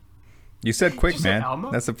 You said quick, you say man.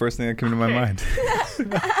 Elmo? That's the first thing that came to my Okay. mind.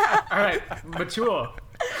 All right, Mittul,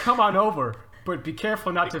 come on over, but be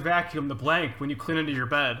careful not to vacuum the blank when you clean into your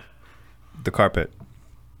bed. The carpet.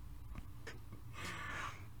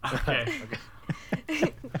 Okay.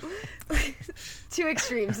 Two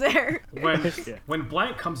extremes there. When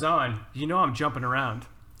blank comes on, you know I'm jumping around.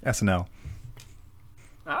 SNL.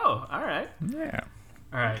 Oh, all right. Yeah.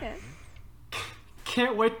 All right. Okay.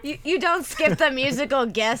 Can't wait. You don't skip the musical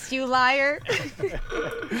guest, you liar.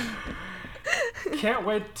 Can't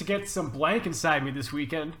wait to get some blank inside me this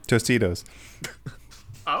weekend. Tostitos.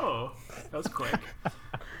 Oh, that was quick.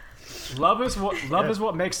 Love is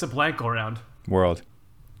what makes the blank go around. World.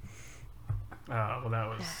 Oh,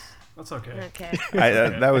 well, that's okay. Okay.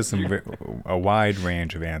 That was a wide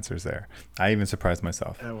range of answers there. I even surprised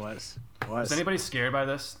myself. It was. Is anybody scared by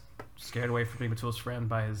this? Scared away from being Mitul's friend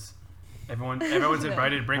by his. Everyone's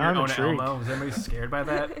invited to bring your I'm own intrigued. Elmo. Was anybody scared by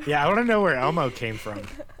that? Yeah, I want to know where Elmo came from.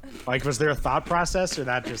 Like, was there a thought process, or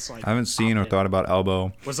that just like I haven't seen or thought about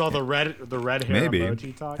Elmo. was all the red hair Maybe.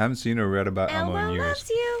 emoji talk? Haven't seen or read about Elmo in Elmo years. loves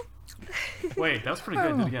you. Wait, that was pretty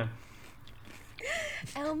good. Do it again.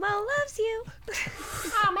 Elmo loves you.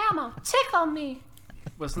 Elmo, tickle me.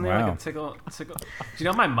 Wasn't there like Wow. a tickle? Do you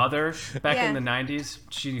know my mother back Yeah. in the '90s?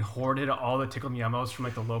 She hoarded all the Tickle Me Elmos from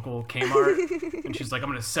like the local Kmart, and she's like, "I'm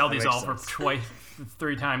gonna sell these makes all for sense.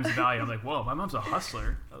 3 times the value." I'm like, "Whoa, my mom's a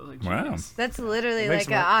hustler." I was like, Wow. "Jeez." That's literally It makes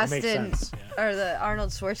like a more- it makes Austin sense, yeah. or the Arnold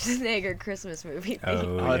Schwarzenegger Christmas movie thing.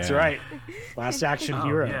 Oh, Oh, that's yeah. right. Last Action Oh,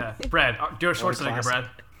 Hero. yeah, Brad, do a Schwarzenegger, classic.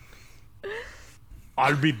 Brad.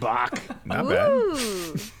 I'll be back. Not bad.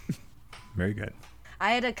 Ooh. Very good.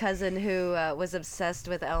 I had a cousin who was obsessed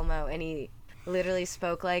with Elmo, and he literally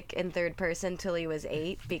spoke like in third person till he was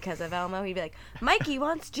 8 because of Elmo. He'd be like, "Mikey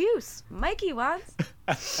wants juice. Mikey wants."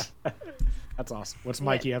 That's awesome. What's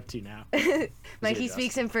Mikey up to now? Mikey adjust.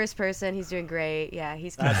 speaks in first person. He's doing great. Yeah,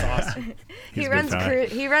 he's. That's awesome. he He's a runs good fella.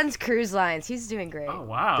 he runs cruise lines. He's doing great. Oh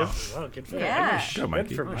wow, Oh, good for Yeah. him. Go, Mikey.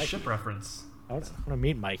 Good for what a Mikey. ship reference. I want to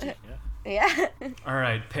meet Mikey. Yeah. Yeah. All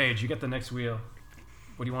right, Paige, you get the next wheel.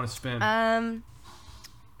 What do you want to spin?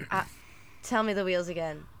 Tell me the wheels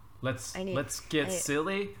again. let's I need- get I-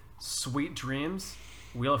 silly. Sweet dreams.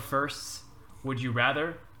 Wheel of firsts. Would you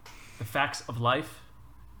rather? The facts of life.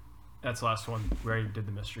 That's the last one. We already did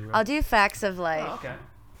the mystery. Right? I'll do facts of life. Oh, okay.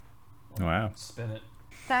 Wow. Spin it.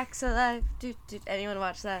 Facts of life. Did anyone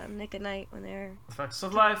watch that on Nick at Night when they were The facts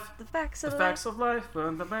of life. the facts The of facts life? of life.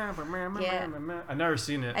 Yeah. I've never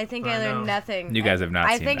seen it. I think but I know. learned nothing. You guys have not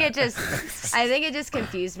I seen think that. it just I think it just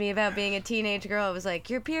confused me about being a teenage girl. It was like,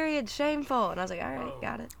 your period's shameful, and I was like, all right,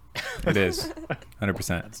 got it. It is. 100%.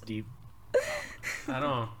 That's deep. I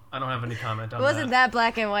don't have any comment on It wasn't that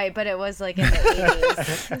black and white, but it was like in the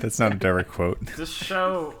 80s. That's not a direct quote. This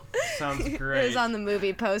show sounds great. It was on the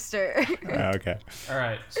movie poster. Okay. All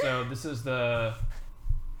right, so this is the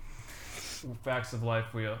facts of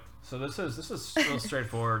life wheel. So this is real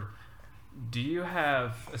straightforward. Do you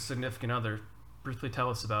have a significant other? Briefly tell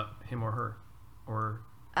us about him or her, or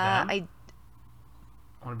them. I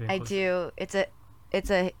want to be I inclusive. do. It's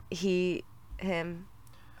a he him.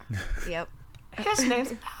 Yep. His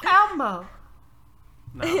name's Elmo.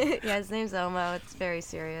 No. Yeah, his name's Omo. It's very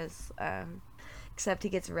serious. Except he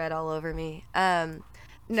gets red all over me.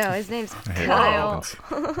 No, his name's I hate Kyle.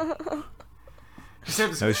 when His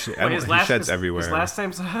name's, No, he sheds everywhere. His last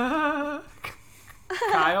name's Kyle.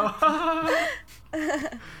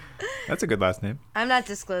 That's a good last name. I'm not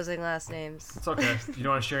disclosing last names. It's okay. You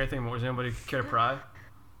don't want to share anything? Does anybody care to pry?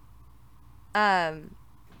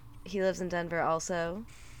 He lives in Denver also.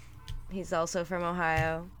 He's also from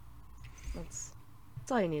Ohio. That's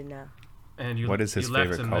all you need to know. And you, What is his you left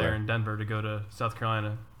favorite him color? there in Denver to go to South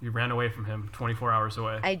Carolina. You ran away from him 24 hours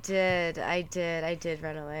away. I did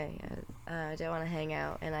run away. I didn't want to hang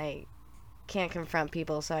out, and I can't confront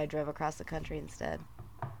people, so I drove across the country instead.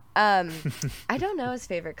 I don't know his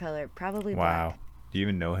favorite color. Probably Wow. black. Do you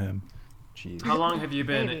even know him? Jeez. How long have you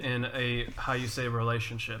been Maybe. in a, how you say,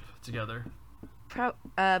 relationship together?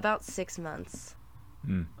 About 6 months.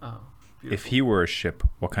 Oh, If beautiful. he were a ship,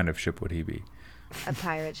 what kind of ship would he be? A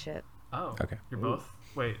pirate ship. Oh, Okay. You're both?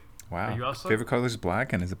 Wait. Wow. Are you also? Favorite color is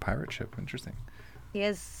black and is a pirate ship. Interesting. He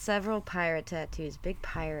has several pirate tattoos. Big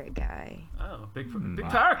pirate guy. Oh, big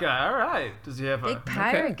pirate guy. All right. Does he have Big a...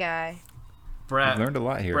 pirate guy. Brad, I've learned a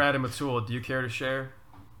lot here. Brad and Mittul, do you care to share?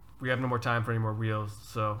 We have no more time for any more reels,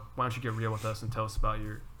 so why don't you get real with us and tell us about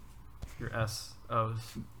your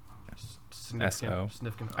SOs. SO.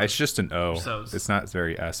 Significant. It's just an O. So's. It's not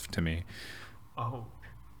very S to me. Oh.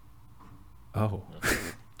 Oh.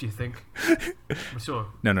 Do you think? Mittul,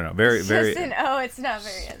 No. Very, very, Just an O. It's not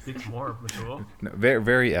very. speak more, Mittul. no, very,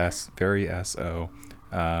 very S. Very S-O.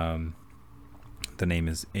 The name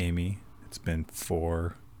is Amy. It's been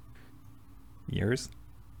 4 years.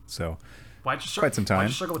 So Why'd you Quite some time. Why'd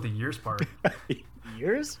you struggle with the years part?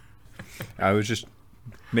 Years? I was just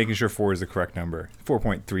making sure 4 is the correct number.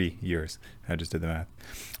 4.3 years. I just did the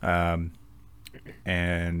math.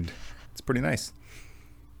 And it's pretty nice.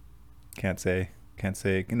 Can't say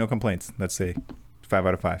no complaints. Let's say 5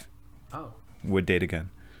 out of 5. Oh, Would date again.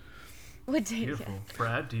 Would date beautiful. again.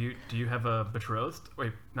 Brad, do you have a betrothed?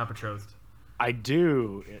 Wait, not betrothed. I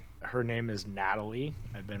do. Her name is Natalie.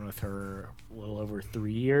 I've been with her a little over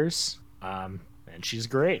 3 years. And she's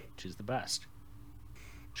great. She's the best.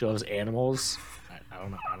 She loves animals. I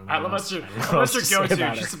don't know. I love what that's your, else- I don't know what that's your else to go-to. say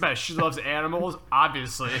about She's her. the best. She loves animals,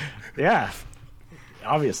 obviously. Yeah.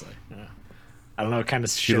 Obviously. Yeah. I don't know what kind of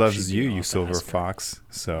She ship loves she'd you, be you off silver to ask her. fox.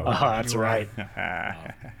 So Oh, that's You are. right.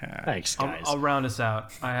 Thanks, guys. I'll round us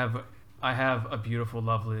out. I have a beautiful,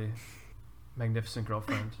 lovely, magnificent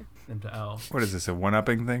girlfriend named Elle. what is this, a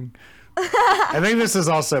one-upping thing? I think this is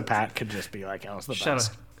also Pat could just be like, "Elle's the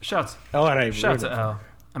best." Shouts Oh, and I to ruined it. Elle.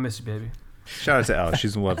 I miss you, baby. Shout out to Elle.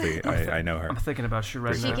 She's lovely. I know her. I'm thinking about you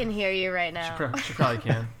right She now. can hear you right She, now. she probably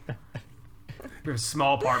can. We have a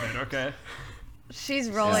small apartment, okay? She's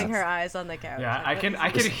rolling Yeah. her eyes on the couch. Yeah, I can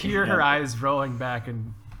hear her eyes rolling back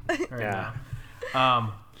and right Yeah.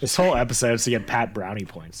 now. This whole episode is to get Pat brownie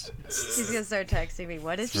points. She's gonna start texting me.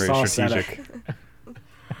 What is she? Very all strategic.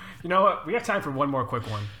 You know what? We have time for one more quick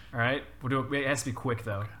one. All right, we'll do it. It has to be quick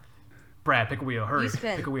though. Brad, pick a wheel. Hurry. You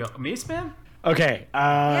spin. Pick a wheel. Me spin? Okay.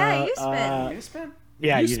 Yeah, you spin. You spin?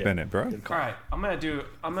 Yeah, You you spin did. it, bro. Good call. All right. I'm gonna do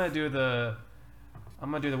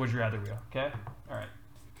the would you rather wheel. Okay. All right.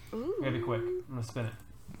 Ooh. We gotta be quick. I'm gonna spin it.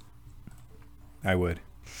 I would.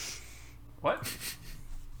 What?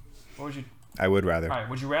 What would you? I would rather. All right.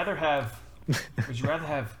 Would you rather have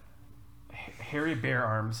hairy bear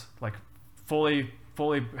arms, like fully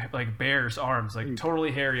like bear's arms, like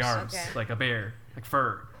totally hairy arms, Okay. like a bear, like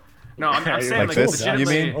fur? No, I'm You're saying like like this? You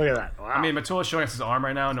legitimately. mean? Look at that. Wow. I mean, Mittul is showing us his arm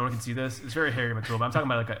right now. No one can see this. It's very hairy, Mittul. But I'm talking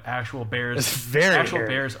about like an actual bear's, It's very actual hairy.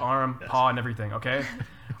 bear's arm, paw, and everything. Okay,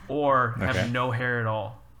 or Okay. have no hair at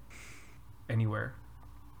all, anywhere.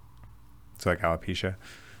 It's like alopecia.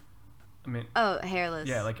 I mean, Oh, hairless.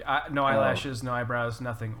 yeah, like no eyelashes, no eyebrows,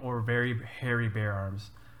 nothing, or very hairy bear arms.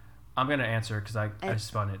 I'm gonna answer because I just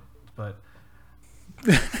spun it, but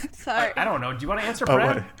Sorry. I don't know. Do you want to answer, Oh,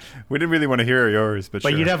 Brad? what? We didn't really want to hear yours, but But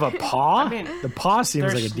sure. you'd have a paw? I mean, the paw seems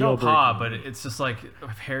like a There's deal no paw, breaker. but it's just like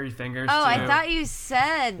hairy fingers. Oh, too. I thought you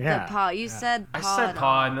said Yeah, the paw. You yeah. said I paw. said and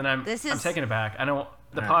paw, all. and then I'm This I'm is- taking it back. I don't.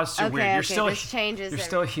 The Yeah. paw's too Okay, weird. You're okay, still this changes you're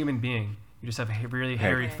still a human being. You just have a really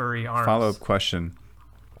hairy, Okay. furry arms. Follow-up question.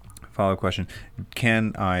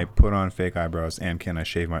 Can I put on fake eyebrows and can I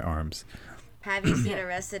shave my arms? Have you seen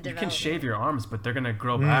Arrested You Development? can shave your arms, but they're gonna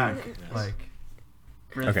grow back like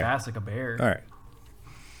really Okay. fast, like a bear. All right.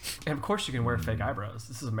 And of course, you can wear fake eyebrows.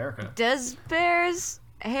 This is America. Does bears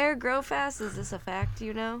hair grow fast? Is this a fact?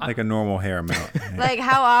 You know? Like a normal hair amount. Like,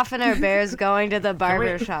 how often are bears going to the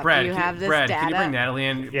barber shop? Brad, Do you have this Brad, data? can you bring Natalie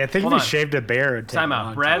in? Yeah, I think Hold if we on. shaved a bear, it'd take Time a out.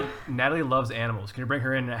 long Brad, time. Natalie loves animals. Can you bring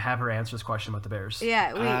her in and have her answer this question about the bears?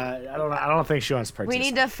 Yeah, I don't think she wants to we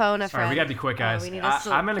participate. need to phone a All friend. right, we gotta be quick, guys. we need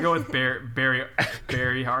I'm gonna go with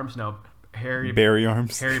Barry arms. No, Harry Berry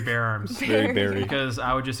arms. Harry Bear arms. Very berry. Because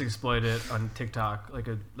I would just exploit it on TikTok like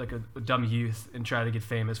a dumb youth and try to get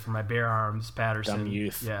famous for my bare arms, Patterson. Dumb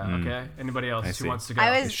youth. Yeah. Okay. Anybody else see. who wants to go?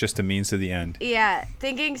 I was- It's just a means to the end. Yeah,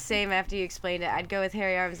 thinking same after you explained it. I'd go with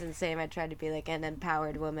hairy arms and same. I'd try to be like an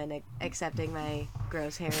empowered woman accepting my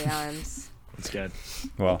gross hairy arms. It's good.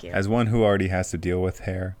 Well, you. as one who already has to deal with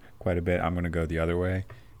hair quite a bit, I'm going to go the other way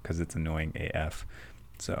because it's annoying AF.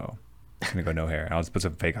 So I'm going to go no hair. I'll just put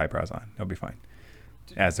some fake eyebrows on. It'll be fine.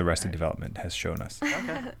 As the Arrested Development has shown us. Okay.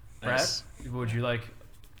 Brad, Nice. what would you like?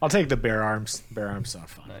 I'll take the bear arms. Bear arms sound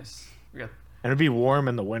fun. Nice. We got And it'd be warm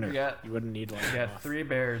in the winter. We got- You wouldn't need like. we got 3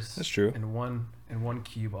 bears. That's true. And one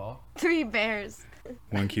cue ball. 3 bears.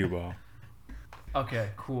 One cue ball. Okay,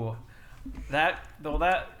 cool. That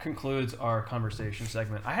concludes our conversation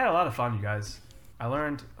segment. I had a lot of fun, you guys. I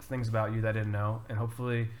learned things about you that I didn't know, and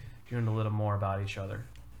hopefully you learned a little more about each other,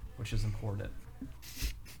 which is important.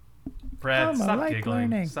 Brad, stop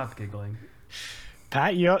giggling. learning. Stop giggling.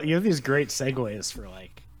 Pat, you have these great segues for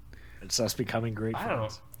like, it's us becoming great I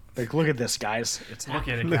friends. Like, look at this, guys. It's Look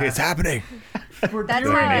at it. Look, guys. it's happening. We're That's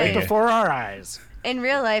doing how right it. I- before our eyes. In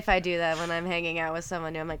real life, I do that when I'm hanging out with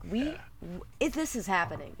someone new. I'm like, this is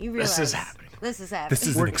happening. You realize This is happening. This is happening. This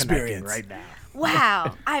is We're an connecting experience. right now.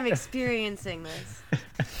 Wow, I'm experiencing this.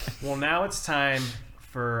 Well, now it's time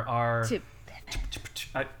for our. To-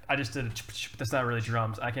 I just did a. That's not really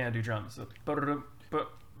drums. I can't do drums. So, drum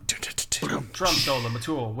solo,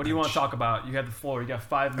 Mittul. What do you want to talk about? You have the floor. You got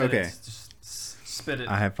 5 minutes. Okay. Just spit it.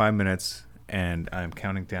 I have 5 minutes, and I'm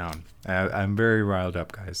counting down. I'm very riled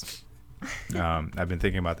up, guys. I've been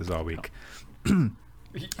thinking about this all week. And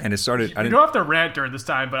it started... You don't have to rant during this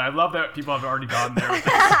time, but I love that people have already gone there. With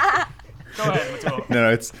this. Go ahead, Mittul.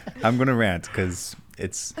 No, I'm going to rant because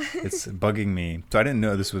it's bugging me. So I didn't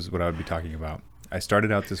know this was what I would be talking about. I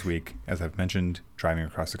started out this week, as I've mentioned, driving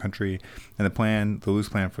across the country. And the loose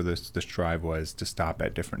plan for this drive was to stop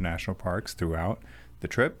at different national parks throughout the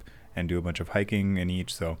trip and do a bunch of hiking in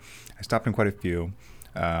each. So I stopped in quite a few.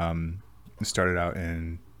 Started out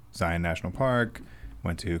in Zion National Park,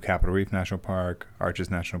 went to Capitol Reef National Park, Arches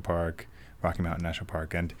National Park, Rocky Mountain National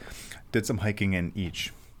Park, and did some hiking in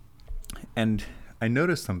each. And I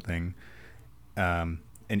noticed something in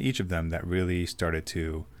each of them that really started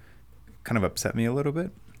to kind of upset me a little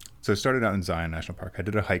bit. So I started out in Zion National Park. I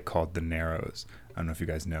did a hike called the Narrows. I don't know if you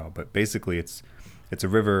guys know, but basically it's a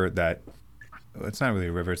river that, it's not really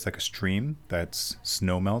a river, it's like a stream that's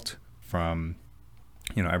snow melt from,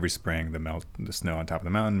 every spring the snow on top of the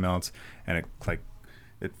mountain melts, and it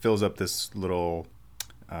fills up this little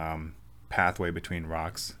pathway between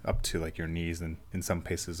rocks up to like your knees, and in some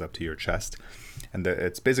places up to your chest. And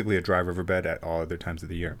it's basically a dry riverbed at all other times of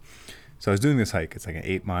the year. So I was doing this hike. It's like an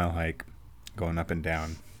 8-mile hike going up and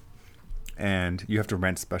down. And you have to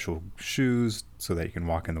rent special shoes so that you can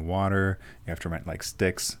walk in the water. You have to rent like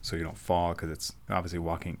sticks so you don't fall, because it's obviously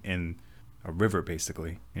walking in a river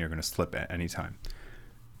basically, and you're going to slip at any time.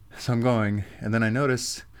 So I'm going, and then I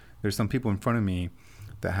notice there's some people in front of me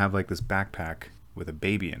that have like this backpack with a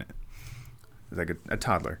baby in it. It's like a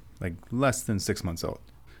toddler, like less than 6 months old.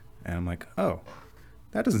 And I'm like, oh,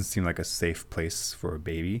 that doesn't seem like a safe place for a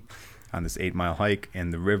baby on this 8-mile hike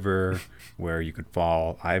in the river where you could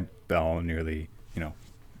fall. I fell nearly,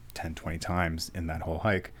 10, 20 times in that whole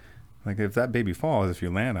hike. Like, if that baby falls, if you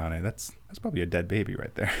land on it, that's probably a dead baby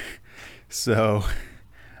right there. So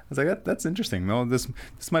I was like, that's interesting. Well, this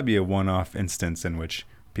might be a one-off instance in which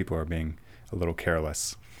people are being a little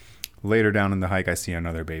careless. Later down in the hike, I see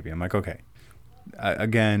another baby. I'm like, okay,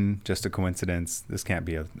 again, just a coincidence. This can't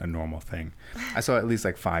be a normal thing. I saw at least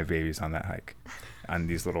like 5 babies on that hike, on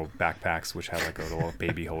these little backpacks, which had like a little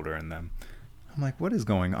baby holder in them. I'm like, what is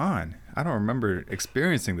going on? I don't remember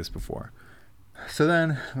experiencing this before. So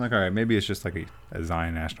then I'm like, all right, maybe it's just like a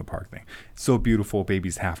Zion National Park thing. It's so beautiful,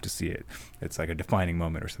 babies have to see it. It's like a defining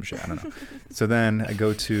moment or some shit. I don't know. So then I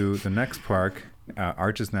go to the next park,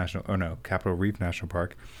 Capitol Reef National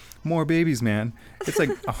Park. More babies, man. It's like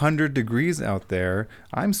 100 degrees out there.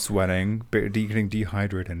 I'm sweating, getting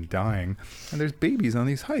dehydrated and dying. And there's babies on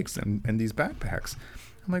these hikes and these backpacks.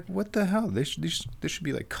 I'm like, what the hell? They should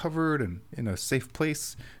be like covered and in a safe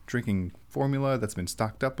place, drinking formula that's been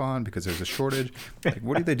stocked up on because there's a shortage. Like,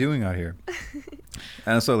 what are they doing out here?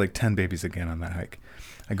 And I saw like 10 babies again on that hike.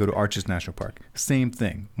 I go to Arches National Park. Same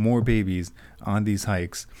thing. More babies on these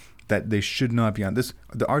hikes that they should not be on.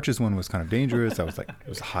 The Arches one was kind of dangerous. I was like, it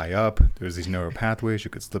was high up. There was these narrow pathways. You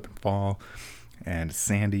could slip and fall, and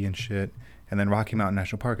sandy and shit. And then Rocky Mountain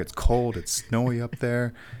National Park, it's cold. It's snowy up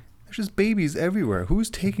there. There's just babies everywhere. Who's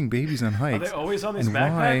taking babies on hikes? Are they always on these and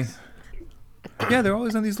backpacks? Why? Yeah, they're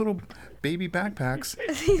always on these little baby backpacks.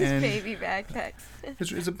 These and baby backpacks.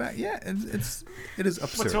 it's a yeah, it is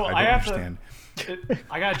absurd. So I don't understand.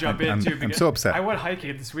 I gotta jump in I'm too. Because so upset. I went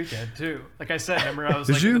hiking this weekend too. Like I said, remember I was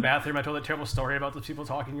Did like in you? the bathroom. I told that terrible story about the people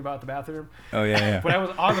talking about the bathroom. Oh yeah. When I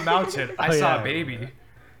was on the mountain, I saw yeah. a baby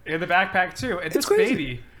in the backpack too, and this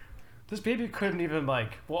crazy. baby couldn't even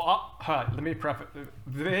like. Well, let me preface.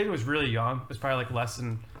 The baby was really young. It was probably like less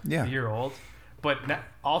than Yeah. a year old, but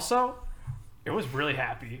also it was really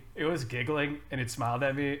happy. It was giggling and it smiled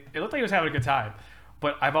at me. It looked like it was having a good time.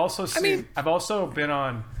 But I've also seen. I've also been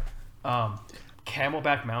on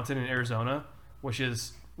Camelback Mountain in Arizona, which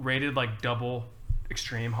is rated like double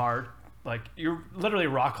extreme hard. Like you're literally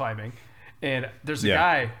rock climbing, and there's a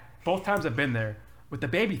guy. Both times I've been there with the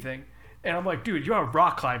baby thing, and I'm like, dude, you are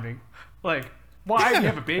rock climbing. Like, why do you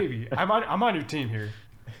have a baby? I'm on your team here.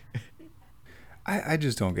 I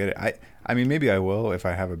just don't get it. I mean, maybe I will if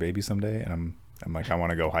I have a baby someday, and I'm like, I want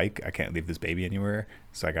to go hike. I can't leave this baby anywhere,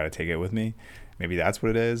 so I got to take it with me. Maybe that's what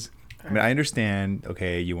it is. I mean, I understand,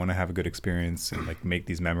 okay, you want to have a good experience and like make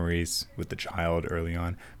these memories with the child early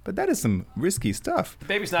on, but that is some risky stuff. The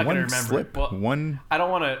baby's not going to remember. Slip, Well, I don't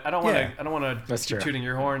want to That's keep true. tooting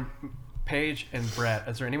your horn. Paige and Brett,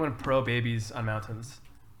 is there anyone pro babies on mountains,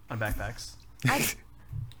 on backpacks?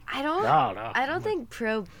 I don't. No. I don't think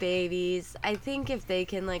pro babies. I think if they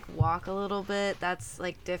can like walk a little bit, that's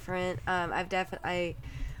like different. I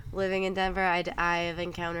living in Denver, I have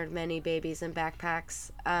encountered many babies in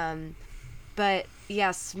backpacks. But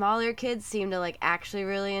yeah, smaller kids seem to like actually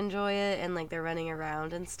really enjoy it, and like they're running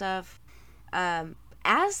around and stuff.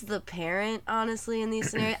 As the parent, honestly, in these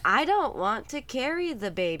scenarios, I don't want to carry the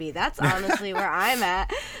baby. That's honestly where I'm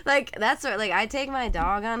at. Like, that's where, like, I take my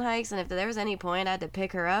dog on hikes, and if there was any point I had to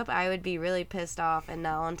pick her up, I would be really pissed off and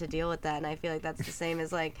not want to deal with that. And I feel like that's the same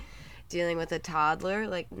as, like, dealing with a toddler.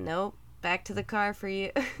 Like, nope, back to the car for you.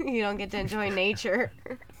 You don't get to enjoy nature.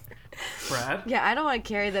 Brad? Yeah, I don't want to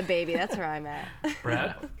carry the baby. That's where I'm at.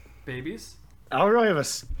 Brad? Babies? I don't really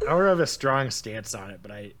have a strong stance on it,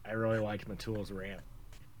 but I really liked Mitul's rant.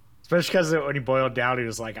 Especially because when he boiled down, he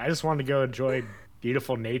was like, I just wanted to go enjoy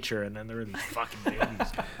beautiful nature, and then there were these fucking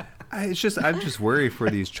babies. I'm just worried for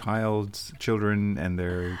these children and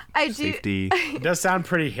their safety. It does sound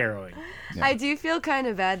pretty harrowing. Yeah. I do feel kind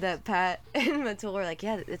of bad that Pat and Mittul were like,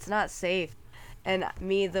 yeah, it's not safe. And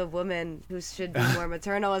me, the woman who should be more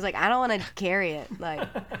maternal, was like, I don't want to carry it. Like,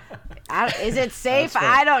 is it safe?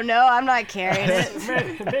 I don't know. I'm not carrying it.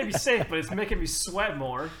 It may be safe, but it's making me sweat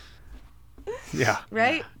more. Yeah.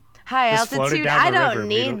 Right? High Just float it altitude. down I the don't river,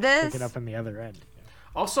 need Pick this. it up on the other end.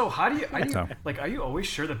 Also, are you So. are you always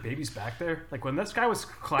sure the baby's back there? Like when this guy was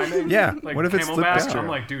climbing, Yeah, like what if it slipped Camelback, down? I'm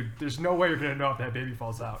like, dude, there's no way you're gonna know if that baby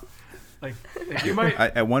falls out. Like you might.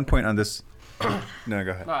 At one point on this, no,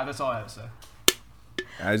 go ahead. That's all I have to say.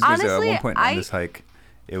 I was gonna say, Honestly, at one point on this hike,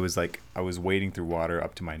 it was like I was wading through water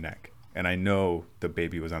up to my neck, and I know the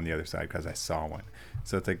baby was on the other side because I saw one.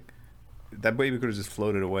 So it's like that baby could have just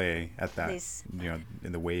floated away at that, Nice.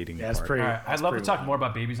 in the wading Yeah, it's part. pretty. All right, I'd that's love to pretty talk wild. more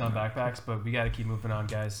about babies on backpacks, but we got to keep moving on,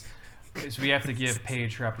 guys. So we have to give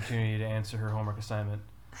Paige her opportunity to answer her homework assignment.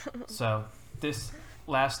 So this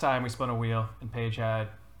last time we spun a wheel, and Paige had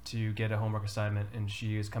to get a homework assignment, and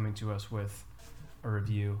she is coming to us with a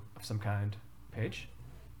review of some kind. Paige?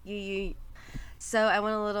 So I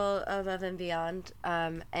went a little above and beyond,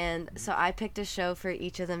 and so I picked a show for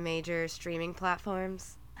each of the major streaming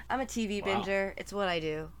platforms. I'm a TV binger. It's what I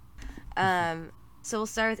do. So we'll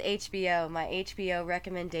start with HBO. My HBO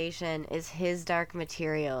recommendation is His Dark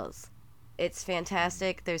Materials. It's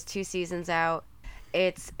fantastic. There's 2 seasons out.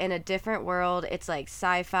 It's in a different world. It's like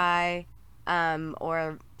sci-fi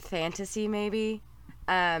or fantasy maybe.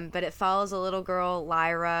 But it follows a little girl,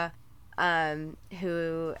 Lyra,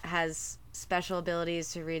 who has special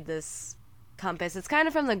abilities to read this compass. It's kind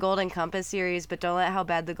of from the Golden Compass series, but don't let how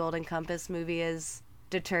bad the Golden Compass movie is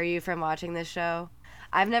deter you from watching this show.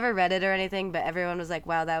 I've never read it or anything, but everyone was like,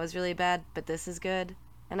 wow, that was really bad, but this is good.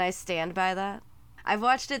 And I stand by that. I've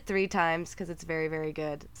watched it 3 times because it's very, very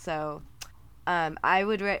good. So I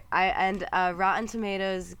would Rotten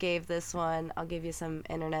Tomatoes gave this one, I'll give you some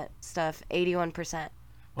internet stuff, 81%.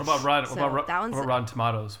 What about that one's Rotten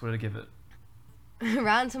Tomatoes? What did it give it?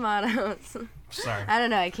 Rotten Tomatoes. Sorry. I don't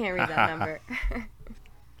know. I can't read that number.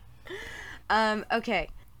 Okay.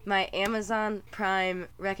 my Amazon Prime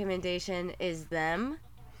recommendation is Them.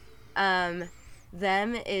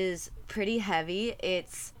 Them is pretty heavy.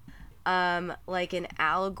 It's like an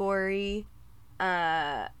allegory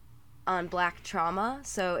on Black trauma.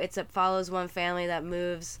 So it follows one family that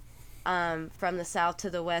moves from the South to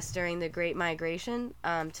the West during the Great Migration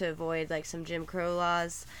to avoid like some Jim Crow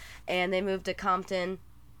laws. And they moved to Compton,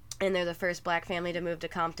 and they're the first Black family to move to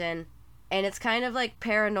Compton. And it's kind of like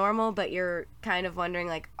paranormal, but you're kind of wondering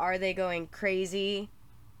like, are they going crazy,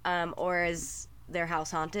 or is their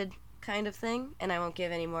house haunted, kind of thing. And I won't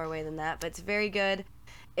give any more away than that, but it's very good.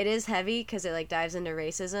 It is heavy because it like dives into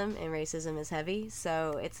racism, and racism is heavy,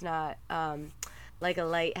 so it's not like a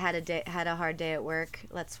light had a hard day at work,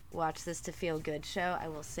 let's watch this to feel good show. I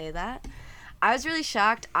will say that. I was really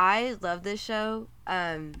shocked. I love this show.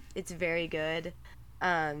 It's very good.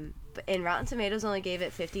 And Rotten Tomatoes only gave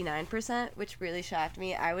it 59%, which really shocked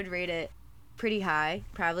me. I would rate it pretty high,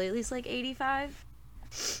 probably at least like 85.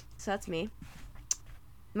 So that's me.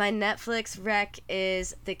 My Netflix rec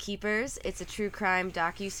is The Keepers. It's a true crime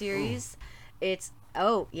docuseries. It's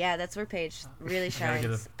that's where Paige really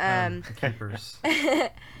shines. The Keepers.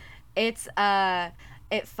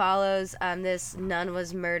 It follows this nun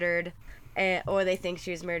was murdered, or they think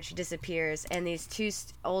she was murdered. She disappears, and these two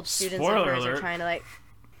old students of hers are trying to like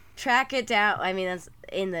track it down. I mean, that's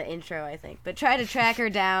in the intro, I think, but try to track her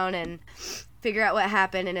down and figure out what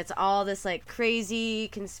happened. And it's all this like crazy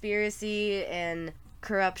conspiracy and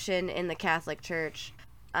corruption in the Catholic Church.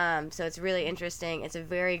 So it's really interesting. It's a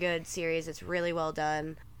very good series. It's really well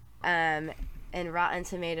done. And Rotten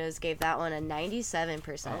Tomatoes gave that one a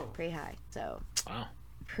 97%, pretty high. So Wow.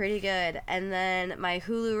 Pretty good. And then my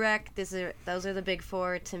Hulu rec, those are the big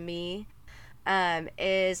four to me,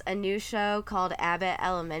 is a new show called Abbott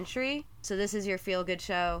Elementary. So this is your feel-good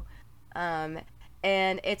show. And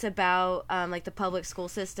it's about like the public school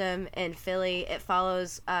system in Philly. It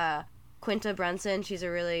follows Quinta Brunson. She's a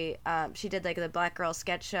really she did like the Black Girl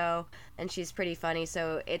sketch show, and she's pretty funny.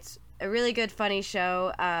 So it's a really good funny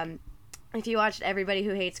show. If you watched Everybody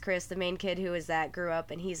Who Hates Chris, the main kid who is that grew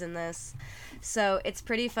up, and he's in this. So it's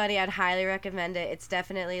pretty funny. I'd highly recommend it. It's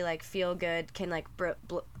definitely like feel good, can like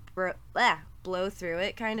blow through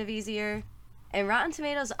it kind of easier. And Rotten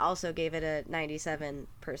Tomatoes also gave it a 97%.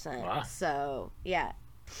 Wow. So yeah.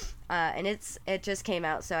 And it just came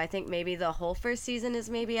out, so I think maybe the whole first season is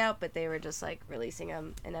maybe out, but they were just like releasing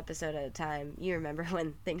them an episode at a time. You remember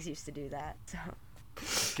when things used to do that. So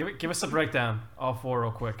Give us a breakdown, all four,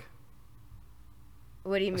 real quick.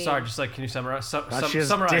 what do you mean? Sorry, just like, can you summarize? she just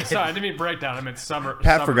Summarize. did. Sorry, I didn't mean breakdown. I meant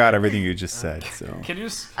Pat forgot everything you just said, so Can you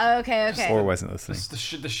just Oh, okay. or wasn't listening.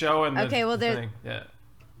 the show and the, Okay, well, the there- thing? Yeah.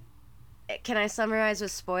 Can I summarize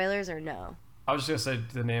with spoilers or no? I was just gonna say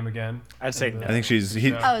the name again. I'd say And no. I think she's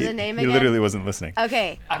he. Oh, the he- name he again? literally wasn't listening.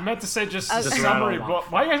 Okay. I meant to say just the Okay. summary. Rattle 'em off.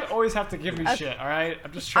 Why you guys always have to give me shit? All right,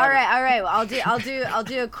 I'm just trying. All right. Well, I'll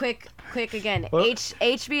do a quick again. Well-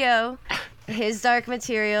 HBO, His Dark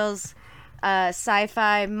Materials,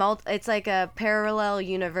 sci-fi. It's like a parallel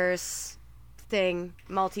universe thing,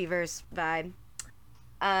 multiverse vibe.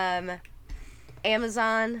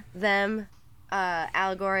 Amazon, Them,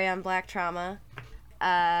 allegory on Black trauma.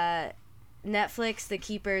 Netflix, The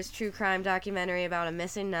Keepers, true crime documentary about a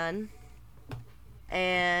missing nun.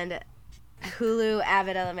 And Hulu,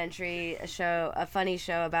 Abbott Elementary, a funny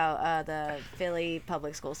show about the Philly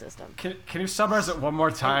public school system. Can you summarize it one more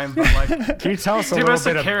time? But like, Can you tell us a give little us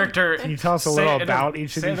a bit character. Can you tell us a say little it in about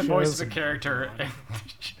each of say these the voice shows? of the character.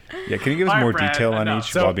 Yeah, can you give us Alright, more Brad, detail on enough.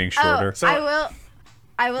 each So- while being shorter?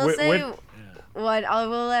 I will Wait, say what- what I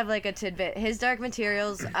will have like a tidbit. His Dark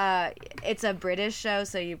Materials, it's a British show,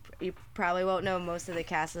 so you probably won't know most of the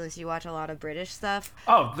cast unless you watch a lot of British stuff.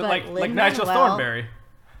 Oh, But like Lin-Manuel- Nigel Thornbury.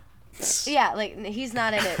 Yeah, like he's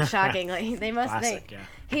not in it. Shockingly, Classic, yeah.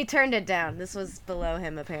 He turned it down. This was below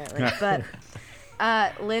him apparently, but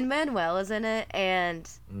Lin-Manuel is in it, and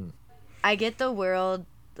I get the world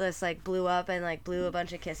just like blew up and like blew a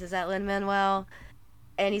bunch of kisses at Lin-Manuel,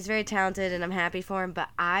 and he's very talented, and I'm happy for him, but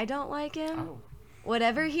I don't like him. Oh.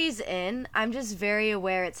 Whatever he's in, I'm just very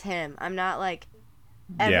aware it's him. I'm not like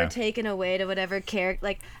ever Yeah. taken away to whatever character.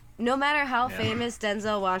 Like, no matter how famous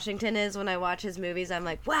Denzel Washington is, when I watch his movies, I'm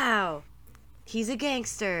like, wow, he's a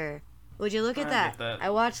gangster. Would you look at I that? get that.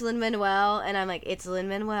 I watch Lin-Manuel, and I'm like, it's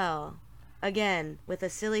Lin-Manuel. Again, with a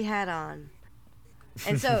silly hat on.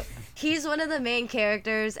 And so, he's one of the main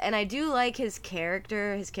characters, and I do like his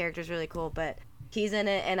character. His character's really cool, but he's in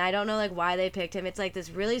it, and I don't know like why they picked him. It's like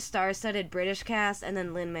this really star-studded British cast, and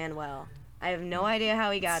then Lin-Manuel. I have no idea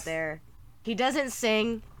how he got there. He doesn't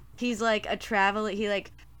sing. He's like a traveler. He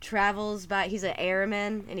like travels by. He's an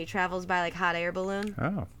airman, and he travels by like hot air balloon.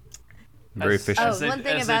 Oh. Very efficient. Oh, one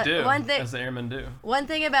thing as about they do, one thing. as the airmen do. One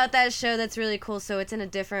thing about that show that's really cool. So it's in a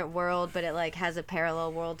different world, but it like has a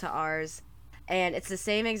parallel world to ours, and it's the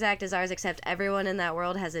same exact as ours, except everyone in that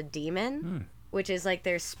world has a demon. Which is like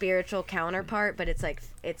their spiritual counterpart, but it's like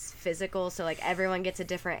it's physical. So like everyone gets a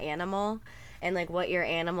different animal, and like what your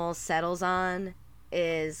animal settles on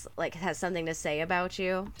is like has something to say about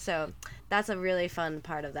you. So that's a really fun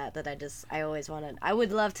part of that I always wanted. I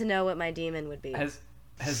would love to know what my demon would be.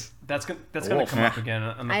 That's gonna come up again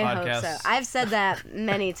on the I podcast. hope so. I've said that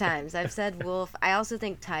many times. I've said wolf. I also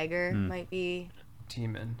think tiger might be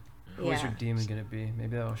Demon. Who's Yeah. your demon gonna be?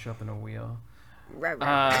 Maybe that'll show up in a wheel. right.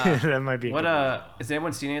 That might be. a What good has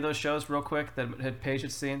anyone seen any of those shows real quick that Paige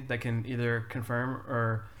had seen that can either confirm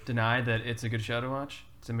or deny that it's a good show to watch?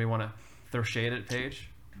 Does anybody want to throw shade at Paige?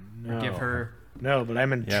 one. Or give her No, but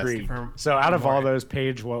I'm intrigued. confirm- So out of all more. those,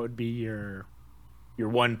 Paige, what would be your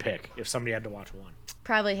one pick if somebody had to watch one?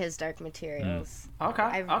 Probably his Dark Materials. Okay.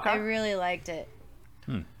 I really liked it.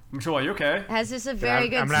 Mittul, are you okay? It has just a very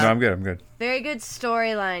good, I'm No, I'm good. I'm good. very good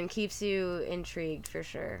storyline. Keeps you intrigued for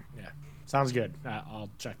sure. Yeah, sounds good. I'll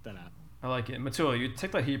check that out. I like it. Mittul, you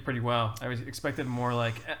took the heat pretty well. I was expected more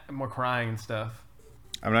more crying and stuff.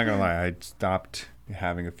 I'm not gonna lie. I stopped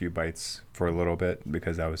having a few bites for a little bit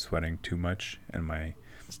because I was sweating too much, and I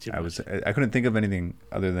couldn't think of anything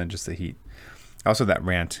other than just the heat. Also, that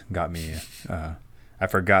rant got me. I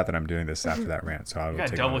forgot that I'm doing this after that rant, so I will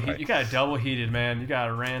take another bite. You got double heated, man. You got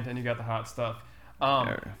a rant and you got the hot stuff.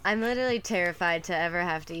 I'm literally terrified to ever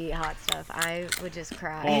have to eat hot stuff. I would just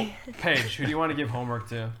cry. Well, Paige, who do you want to give homework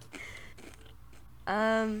to?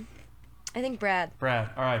 I think Brad. Brad.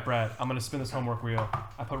 All right, Brad. I'm gonna spin this homework wheel.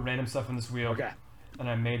 I put random stuff in this wheel. Okay. And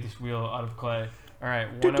I made this wheel out of clay. All right.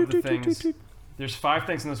 One of the things. There's 5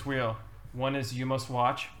 things in this wheel. One is you must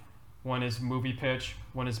watch. One is movie pitch.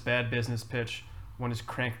 One is bad business pitch. One is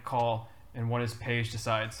crank call. And one is Paige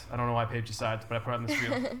decides. I don't know why Paige decides, but I put it on this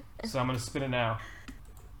wheel. So I'm gonna spin it now.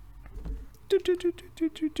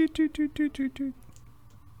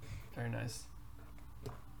 Very nice.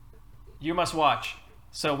 You must watch.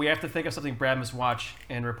 So we have to think of something Brad must watch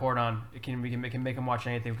and report on. We can make him watch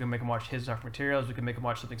anything. We can make him watch his Dark Materials. We can make him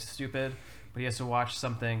watch something stupid, but he has to watch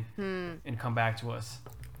something and come back to us.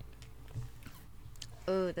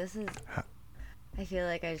 Ooh, this is. I feel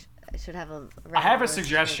like I should have a. I have a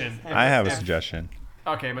suggestion. I have a suggestion.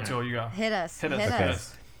 Okay, Mittul, you go. Hit us. Hit us. Hit Hit us.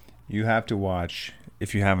 us. You have to watch,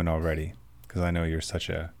 if you haven't already, because I know you're such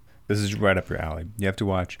a. This is right up your alley. You have to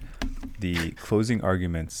watch the closing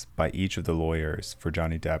arguments by each of the lawyers for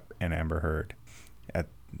Johnny Depp and Amber Heard,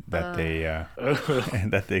 that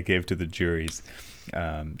they gave to the juries,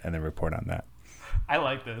 and then report on that. I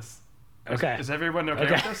like this. Okay. Is everyone okay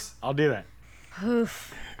with this? I'll do that.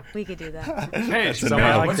 Oof. We could do that. Paige, So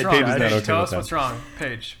I like what's the wrong? Paige is not Paige, okay tell with us that. what's wrong.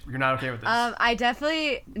 Paige, you're not okay with this. I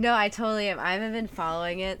totally am. I haven't been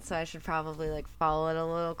following it, so I should probably like follow it a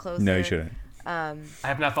little closer. No, you shouldn't. I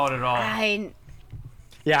have not thought at all.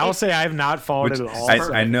 Yeah, I'll say I have not followed it at all.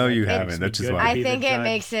 I know you It's haven't. That's just good. why. I be the think it judge-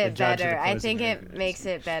 makes the it judge of better. the I closing think it arguments. makes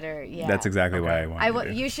it better. Yeah. That's exactly why I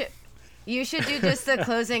want. You should do just the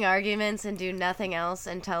closing arguments and do nothing else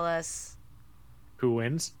and tell us Who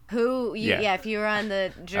wins? who you Yeah. if you were on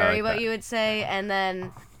the jury like what that. you would say, and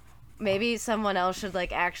then maybe someone else should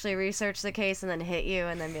like actually research the case and then hit you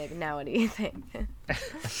and then be like, now what do you think?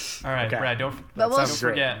 All right, Okay. Brad, don't But we'll- don't Sounds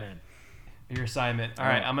great, forget man. your assignment. All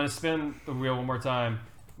right, I'm going to spin the wheel one more time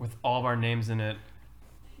with all of our names in it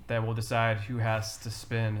that will decide who has to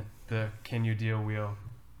spin the Can You Deal wheel.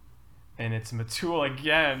 And it's Mittul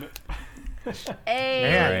again. Hey.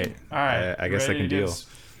 Man. All right. All right. I guess I ready can to deal.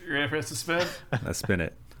 You ready for us to spin? Let's spin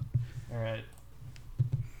it. All right.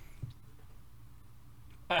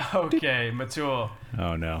 Okay, Mittul.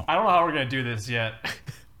 Oh no. I don't know how we're going to do this yet,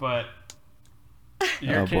 but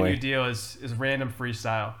your Oh, Can boy. You Deal is random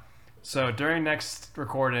freestyle. So during next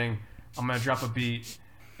recording, I'm going to drop a beat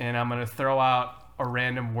and I'm going to throw out a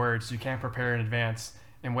random word so you can't prepare in advance.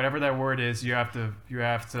 And whatever that word is, you have to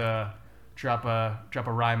drop a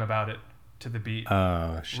rhyme about it to the beat.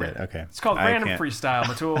 Oh shit. Okay. It's called I random can't- freestyle,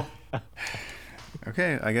 Mittul.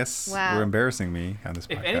 Okay, I guess Wow. we're embarrassing me on this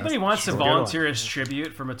podcast. If anybody wants to Sure. volunteer as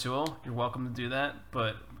tribute for Mittul, you're welcome to do that.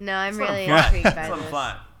 But No, I'm let 'em really fly. intrigued by Let 'em this.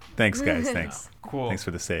 fly. Thanks, guys. Thanks. Cool. Thanks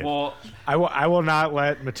for the save. Well, I will not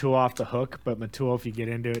let Mittul off the hook, but Mittul, if you get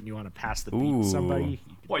into it and you want to pass the beat to Ooh. somebody,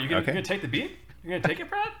 what, you're Okay. gonna take the beat? You're gonna take it,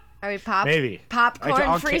 Brad? Are we Maybe. popcorn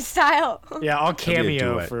I'll freestyle? yeah, I'll be a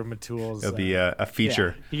cameo duet. for Mitul's. It'll be a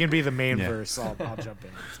feature. Yeah, he can be the main Yeah. verse. I'll jump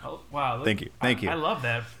in. Oh, wow. Thank you. Thank you. I love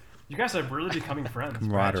that. You guys are really becoming friends.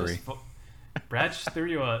 Brad. Camaraderie. Brad just threw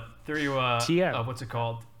you a TM. what's it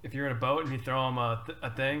called? If you're in a boat and you throw him a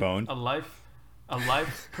thing, Bone? a life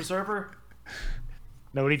preserver.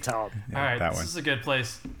 Nobody tell him. All right, that this one. is a good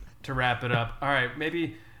place to wrap it up. All right,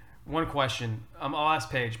 maybe one question. I'll ask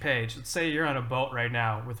Paige. Paige, let's say you're on a boat right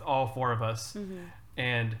now with all four of us,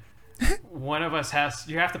 and one of us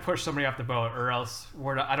you have to push somebody off the boat, or else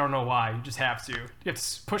I don't know why. You just have to. You have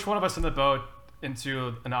to push one of us in the boat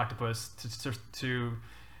into an octopus to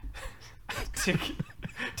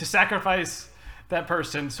sacrifice that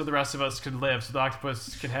person so the rest of us can live, so the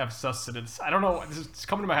octopus can have sustenance. I don't know. It's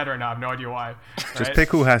coming to my head right now. I have no idea why. Just right? pick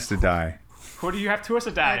who has to die. Who do you have to us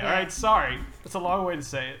to die? Okay. All right, sorry. It's a long way to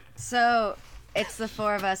say it. So it's the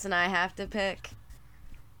four of us, and I have to pick.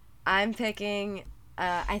 I'm picking.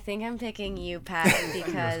 I think I'm picking you, Pat, It's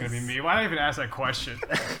because. gonna be me. Why did I even ask that question?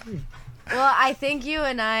 Well, I think you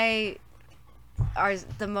and I are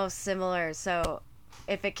the most similar. So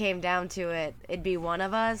if it came down to it, it'd be one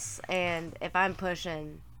of us, and if I'm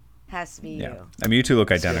pushing, has to be Yeah. you. I mean, you two look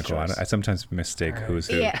That's a good identical. choice. I sometimes mistake who's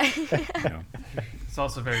who. Yeah. You know. It's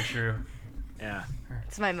also very true. Yeah.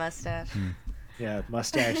 It's my mustache. Yeah,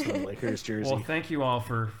 mustache, the Lakers jersey. Well, thank you all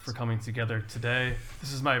for coming together today.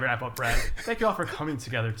 This is my wrap up, Brad. Thank you all for coming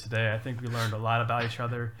together today. I think we learned a lot about each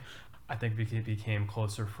other. I think we became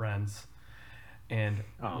closer friends. And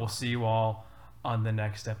we'll see you all on the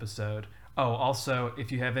next episode. Oh, also,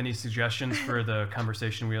 if you have any suggestions for the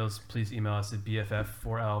conversation wheels, please email us at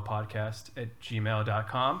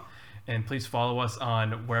bff4lpodcast@gmail.com. And please follow us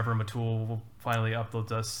on wherever Mittul finally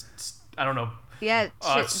uploads us. I don't know. Yeah. Do we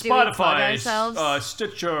plug Spotify, ourselves?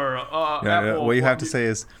 Stitcher, Yeah, Apple. what you have to say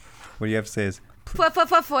is, please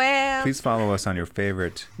follow us on your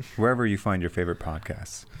favorite, wherever you find your favorite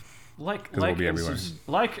podcasts. Like we'll be everywhere.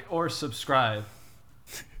 like or subscribe.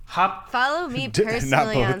 Hop Follow me Not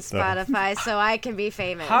personally on both, though. Spotify so I can be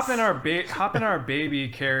famous. hop in our baby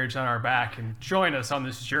carriage on our back and join us on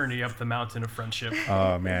this journey up the mountain of friendship.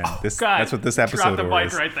 Oh man, God, that's what this drop episode the mic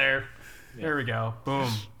was. right there. There we go. Boom.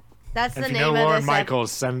 That's the if you name know of Lauren this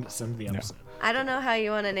Michaels, send the episode. I don't know how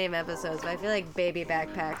you want to name episodes, but I feel like baby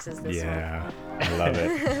backpacks is this Yeah, I love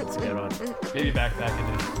it. That's a good one. Baby backpack it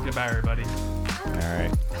is. Goodbye, everybody. All right.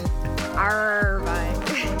 one. Arr, bye.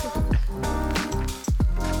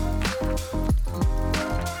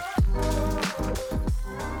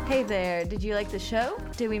 Hey there, did you like the show?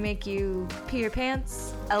 Did we make you pee your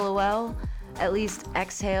pants? LOL? At least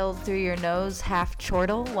exhale through your nose half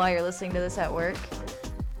chortle while you're listening to this at work?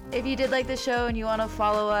 If you did like the show and you want to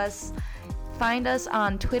follow us, find us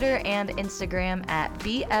on Twitter and Instagram at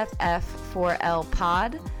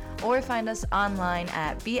BFF4LPod or find us online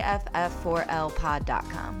at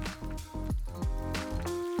BFF4LPod.com.